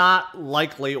it's not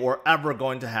likely or ever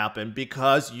going to happen,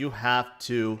 because you have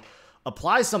to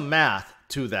apply some math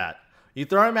to that.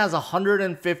 Ethereum has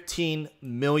 115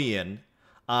 million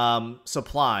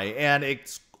supply, and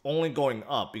it's only going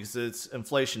up because it's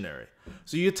inflationary.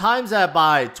 So you times that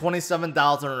by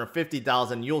 27,000 or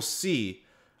 50,000, you'll see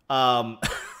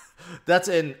that's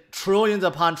in trillions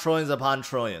upon trillions upon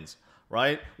trillions,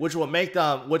 right? Which would make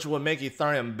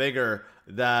Ethereum bigger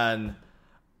than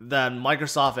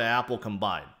Microsoft and Apple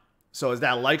combined. So is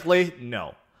that likely?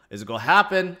 No. Is it going to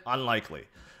happen? Unlikely.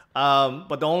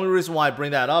 But the only reason why I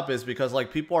bring that up is because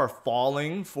like people are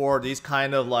falling for these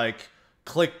kind of like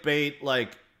clickbait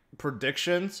like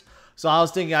predictions. So I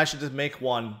was thinking I should just make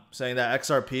one saying that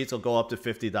XRPs will go up to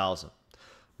 50,000,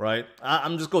 right?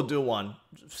 I'm just going to do one.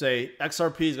 Say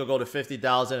XRPs will go to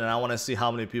 50,000, and I want to see how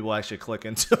many people actually click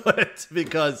into it,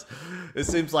 because it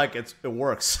seems like it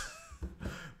works.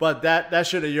 But that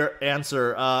should have your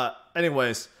answer.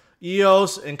 Anyways,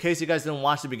 EOS, in case you guys didn't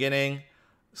watch the beginning,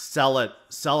 sell it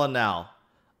now.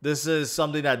 This is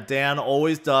something that Dan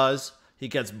always does. He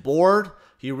gets bored.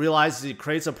 He realizes he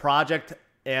creates a project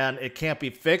and it can't be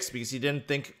fixed because he didn't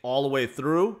think all the way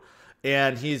through.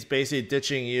 And he's basically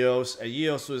ditching EOS. And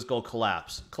EOS was go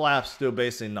collapse. Collapse, do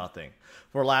basically nothing.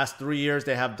 For the last 3 years,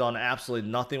 they have done absolutely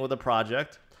nothing with the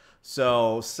project.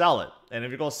 So sell it. And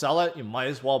if you're going to sell it, you might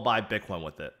as well buy Bitcoin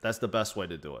with it. That's the best way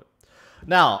to do it.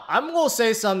 Now, I'm going to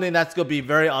say something that's going to be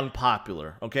very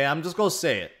unpopular. Okay, I'm just going to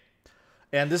say it.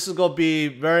 And this is going to be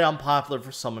very unpopular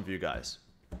for some of you guys.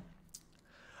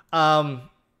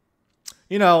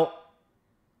 You know,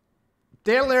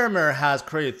 Dan Larimer has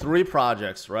created 3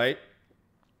 projects, right?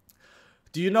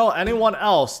 Do you know anyone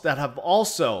else that have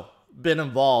also been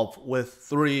involved with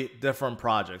 3 different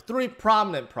projects? 3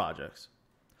 prominent projects.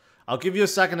 I'll give you a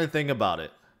second to think about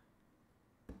it.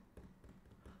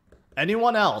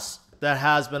 Anyone else that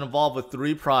has been involved with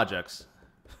 3 projects?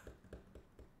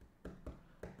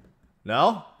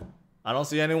 No? I don't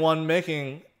see anyone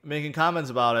making comments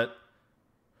about it.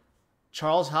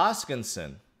 Charles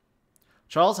Hoskinson.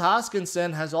 Charles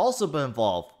Hoskinson has also been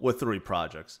involved with 3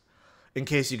 projects. In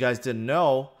case you guys didn't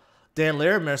know, Dan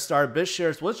Larimer started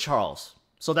BitShares with Charles.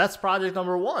 So that's project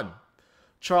number 1.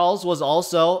 Charles was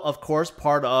also, of course,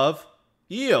 part of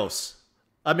EOS.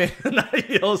 I mean, not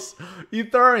EOS,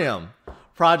 Ethereum.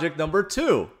 Project number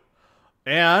 2.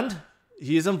 And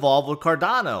he's involved with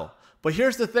Cardano. But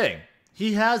here's the thing.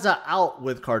 He has an out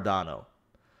with Cardano,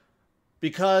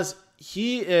 because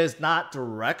he is not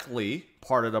directly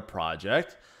part of the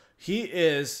project. He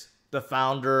is the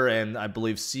founder and I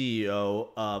believe CEO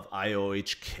of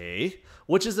IOHK,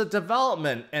 which is a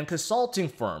development and consulting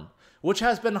firm which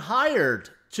has been hired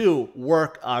to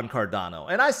work on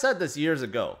Cardano. And I said this years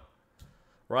ago,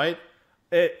 right?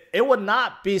 it would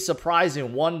not be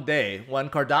surprising one day when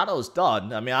Cardano's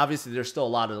done. I mean, obviously there's still a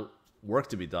lot of work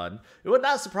to be done. It would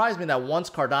not surprise me that once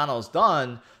Cardano's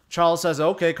done, Charles says,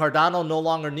 okay, Cardano no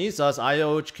longer needs us.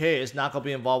 IOHK is not going to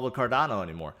be involved with Cardano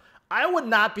anymore. I would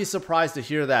not be surprised to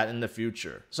hear that in the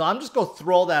future. So I'm just going to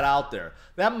throw that out there.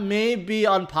 That may be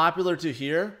unpopular to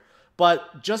hear,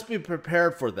 but just be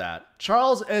prepared for that.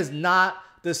 Charles is not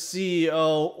the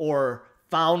CEO or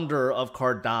founder of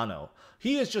Cardano.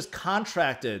 He is just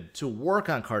contracted to work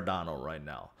on Cardano right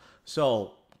now.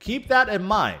 So keep that in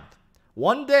mind.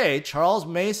 One day, Charles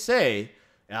may say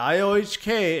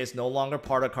IOHK is no longer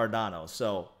part of Cardano.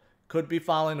 So could be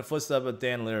following the footsteps of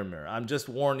Dan Larimer. I'm just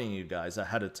warning you guys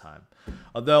ahead of time.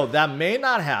 Although that may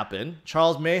not happen,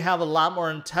 Charles may have a lot more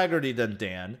integrity than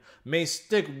Dan, may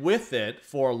stick with it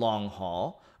for a long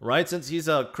haul, right? Since he's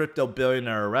a crypto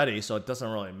billionaire already, so it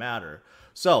doesn't really matter.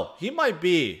 So he might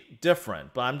be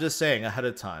different, but I'm just saying ahead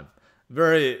of time.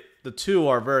 The two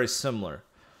are very similar.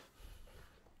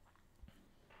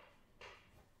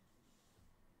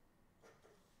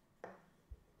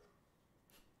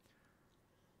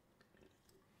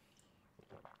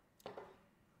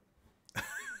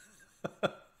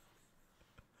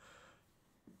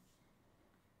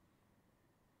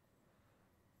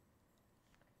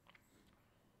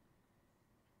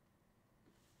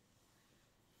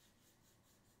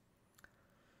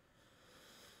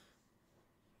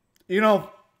 You know,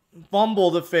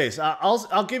 fumble the face.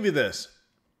 I'll give you this.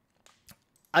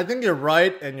 I think you're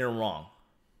right and you're wrong,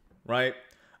 right?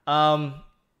 The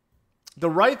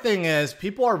right thing is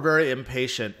people are very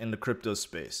impatient in the crypto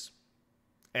space.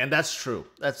 And that's true.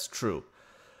 That's true.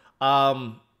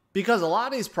 Because a lot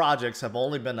of these projects have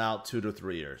only been out 2 to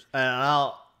 3 years. And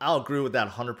I'll agree with that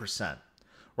 100%.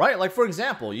 Right? Like, for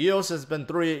example, EOS has been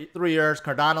three years.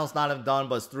 Cardano's not even done,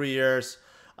 but it's 3 years.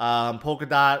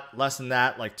 Polkadot, less than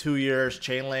that, like 2 years.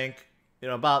 Chainlink,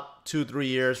 about 2-3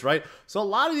 years, right? So a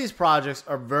lot of these projects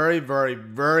are very, very,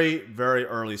 very, very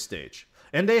early stage.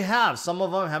 And some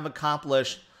of them have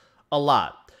accomplished a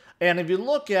lot. And if you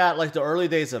look at like the early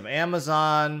days of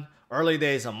Amazon, early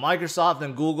days of Microsoft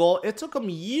and Google, it took them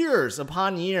years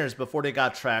upon years before they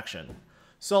got traction.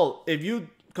 So if you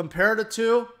compare the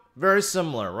two, very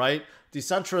similar, right?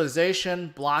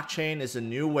 Decentralization, blockchain is a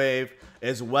new wave,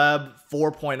 is Web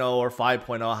 4.0 or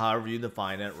 5.0, however you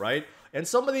define it, right? And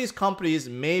some of these companies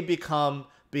may become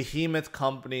behemoth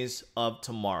companies of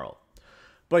tomorrow.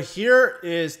 But here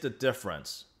is the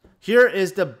difference. Here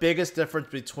is the biggest difference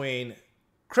between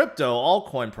crypto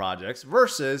altcoin projects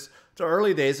versus the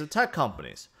early days of tech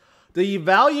companies. The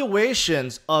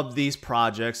evaluations of these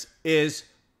projects is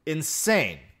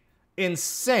insane.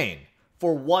 Insane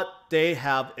for what they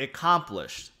have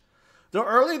accomplished. The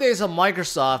early days of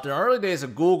Microsoft and early days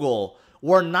of Google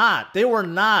were not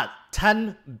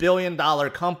 $10 billion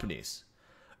companies.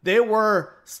 They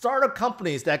were startup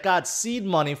companies that got seed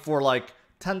money for like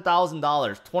 $10,000,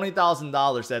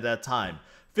 $20,000 at that time,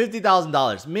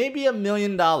 $50,000, maybe $1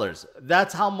 million.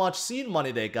 That's how much seed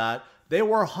money they got. They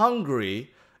were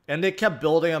hungry and they kept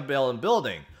building and building and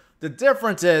building. The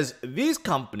difference is these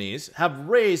companies have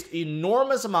raised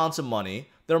enormous amounts of money.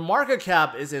 Their market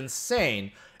cap is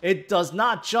insane. It does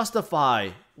not justify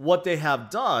what they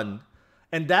have done.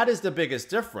 And that is the biggest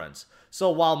difference. So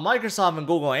while Microsoft and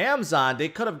Google and Amazon, they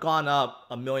could have gone up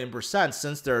 1,000,000%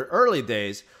 since their early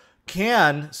days,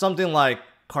 can something like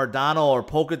Cardano or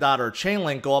Polkadot or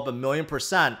Chainlink go up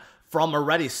 1,000,000% from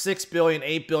already 6 billion,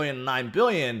 8 billion, 9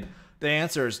 billion? The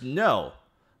answer is no.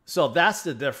 So that's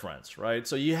the difference, right?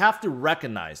 So you have to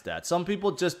recognize that. Some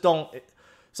people just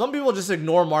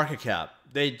ignore market cap.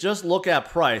 They just look at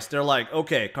price. They're like,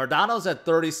 okay, Cardano's at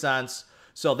 30 cents.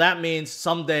 So that means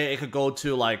someday it could go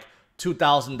to like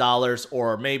 $2,000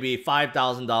 or maybe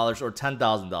 $5,000 or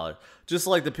 $10,000. Just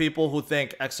like the people who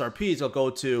think XRPs will go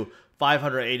to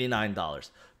 $589.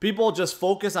 People just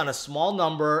focus on a small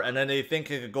number and then they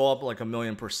think it could go up like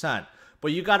 1,000,000%.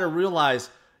 But you got to realize,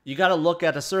 you got to look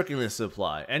at the circulating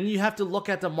supply and you have to look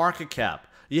at the market cap.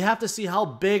 You have to see how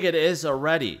big it is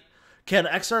already. Can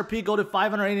XRP go to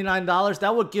 $589?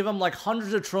 That would give them like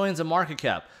hundreds of trillions of market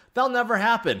cap. That'll never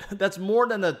happen. That's more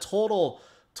than the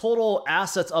total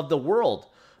assets of the world,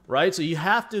 right? So you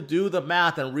have to do the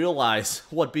math and realize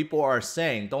what people are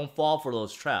saying. Don't fall for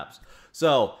those traps.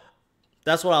 So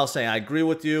that's what I was saying. I agree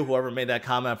with you. Whoever made that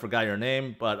comment, I forgot your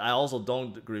name, but I also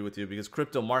don't agree with you because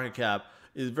crypto market cap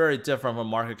is very different from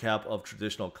market cap of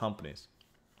traditional companies.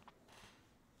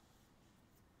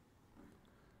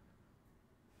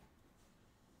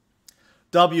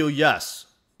 W, yes.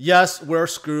 Yes, we're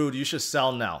screwed. You should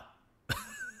sell now.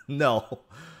 No.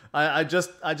 I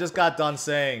just got done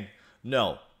saying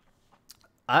no.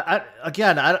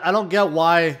 I don't get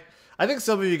why. I think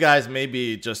some of you guys may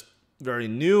be just very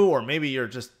new, or maybe you're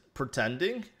just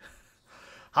pretending.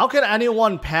 How can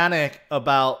anyone panic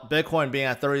about Bitcoin being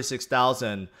at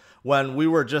 36,000 when we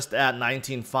were just at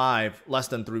 19.5 less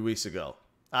than 3 weeks ago?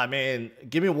 I mean,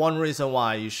 give me one reason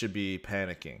why you should be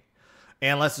panicking.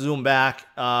 And let's zoom back.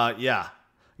 Yeah,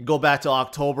 go back to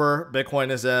October. Bitcoin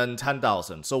is in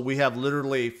 10,000. So we have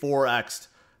literally 4x'd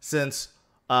since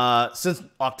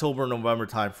October, November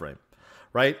timeframe,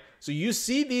 right? So you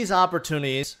see these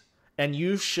opportunities and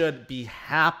you should be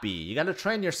happy. You got to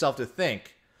train yourself to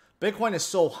think, Bitcoin is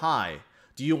so high.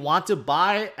 Do you want to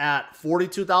buy at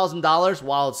 $42,000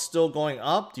 while it's still going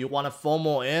up? Do you want to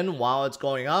FOMO in while it's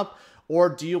going up? Or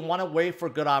do you want to wait for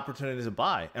good opportunities to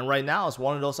buy? And right now it's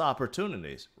one of those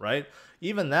opportunities, right?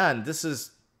 Even then, this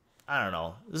is, I don't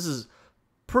know, this is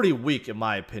pretty weak in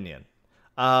my opinion.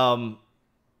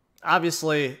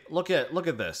 Obviously, look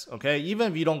at this, okay?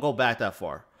 Even if you don't go back that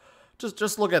far,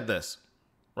 just look at this,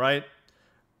 right?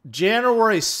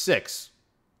 January 6th,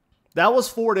 that was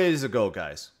 4 days ago,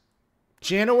 guys.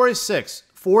 January 6th,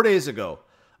 4 days ago,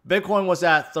 Bitcoin was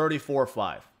at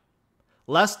 34.5.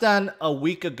 Less than a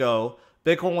week ago,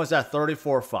 Bitcoin was at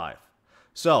 34.5.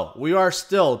 So we are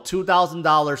still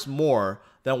 $2,000 more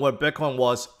than what Bitcoin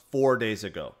was 4 days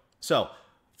ago. So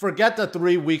forget the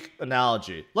 3-week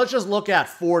analogy. Let's just look at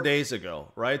 4 days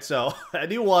ago, right? So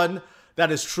anyone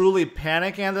that is truly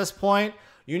panicking at this point,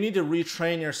 you need to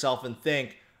retrain yourself and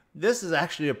think, this is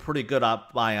actually a pretty good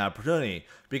buying opportunity.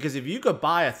 Because if you could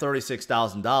buy at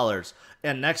 $36,000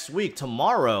 and next week,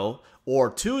 tomorrow,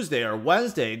 or Tuesday or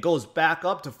Wednesday, it goes back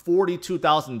up to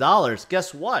 $42,000,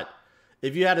 guess what?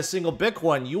 If you had a single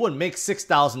Bitcoin, you would make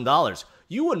 $6,000.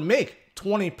 You would make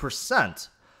 20%.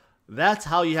 That's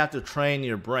how you have to train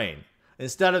your brain.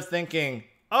 Instead of thinking,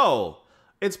 oh,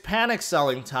 it's panic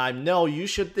selling time. No, you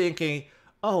should thinking,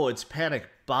 oh, it's panic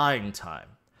buying time.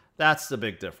 That's the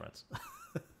big difference.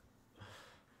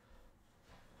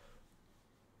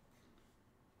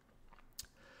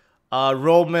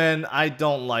 Roman, I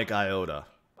don't like IOTA.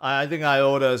 I think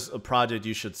IOTA is a project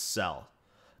you should sell.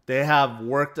 They have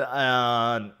worked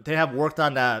on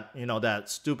that, you know, that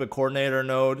stupid coordinator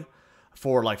node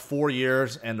for like 4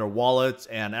 years, and their wallets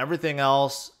and everything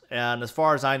else. And as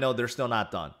far as I know, they're still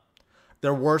not done.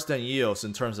 They're worse than EOS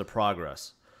in terms of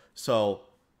progress. So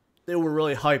they were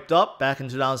really hyped up back in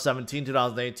 2017,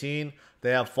 2018.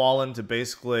 They have fallen to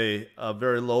basically a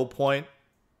very low point.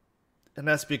 And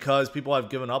that's because people have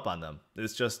given up on them.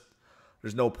 It's just,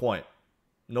 there's no point.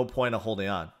 No point of holding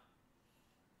on.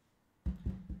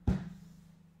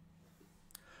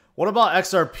 What about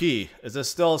XRP? Is it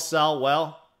still a sell?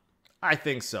 Well, I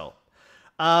think so.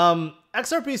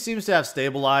 XRP seems to have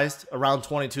stabilized around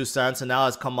 22 cents, and now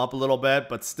it's come up a little bit,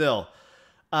 but still.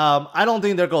 I don't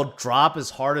think they're going to drop as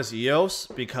hard as EOS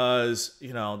because,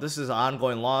 you know, this is an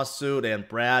ongoing lawsuit, and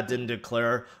Brad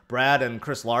and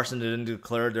Chris Larson didn't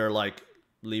declare they're like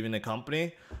leaving the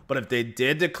company. But if they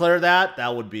did declare that,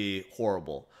 that would be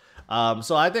horrible.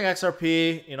 So I think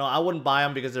XRP, you know, I wouldn't buy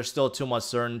them because there's still too much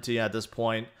certainty at this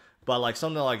point. But like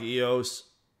something like EOS,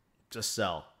 just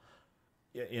sell.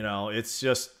 You know, it's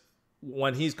just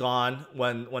when he's gone,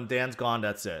 when Dan's gone,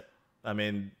 that's it. I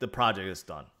mean, the project is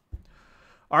done.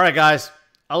 All right, guys,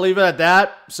 I'll leave it at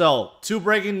that. So, 2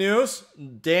 breaking news.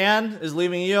 Dan is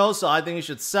leaving EOS, so I think you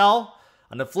should sell.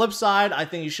 On the flip side, I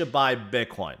think you should buy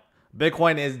Bitcoin.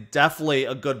 Bitcoin is definitely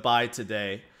a good buy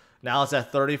today. Now it's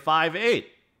at 35.8,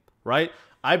 right?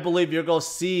 I believe you're going to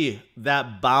see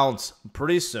that bounce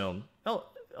pretty soon.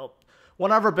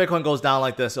 Whenever Bitcoin goes down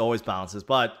like this, it always bounces.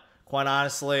 But quite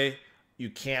honestly, you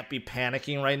can't be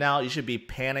panicking right now. You should be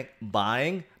panic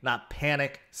buying, not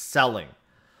panic selling.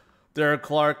 Derek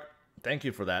Clark, thank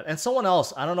you for that. And someone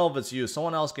else, I don't know if it's you,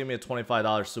 someone else gave me a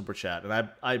 $25 super chat.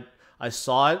 And I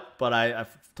saw it, but I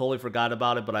totally forgot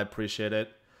about it, but I appreciate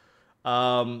it.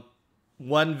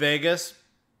 When Vegas,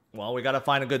 well, we got to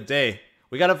find a good day.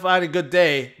 We got to find a good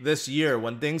day this year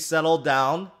when things settle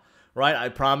down, right? I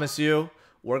promise you,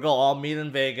 we're going to all meet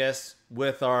in Vegas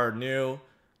with our new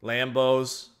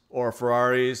Lambos or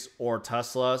Ferraris or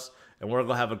Teslas, and we're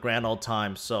going to have a grand old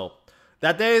time. So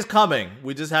that day is coming.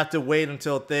 We just have to wait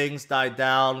until things die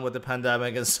down with the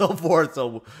pandemic and so forth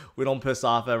so we don't piss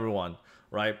off everyone,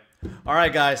 right? All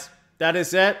right, guys, that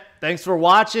is it. Thanks for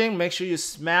watching. Make sure you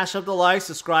smash up the like,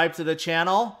 subscribe to the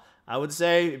channel. I would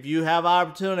say if you have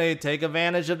opportunity, take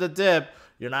advantage of the dip.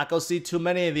 You're not going to see too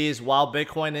many of these while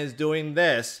Bitcoin is doing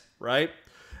this, right?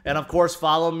 And of course,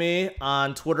 follow me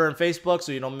on Twitter and Facebook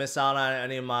so you don't miss out on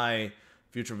any of my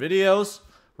future videos,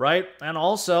 right? And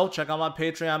also, check out my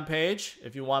Patreon page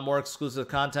if you want more exclusive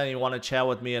content and you want to chat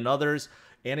with me and others.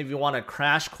 And if you want a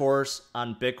crash course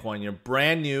on Bitcoin, you're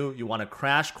brand new, you want a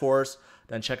crash course,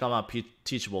 then check out my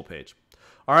Teachable page.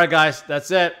 All right, guys,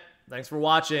 that's it. Thanks for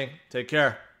watching. Take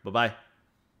care. Bye-bye.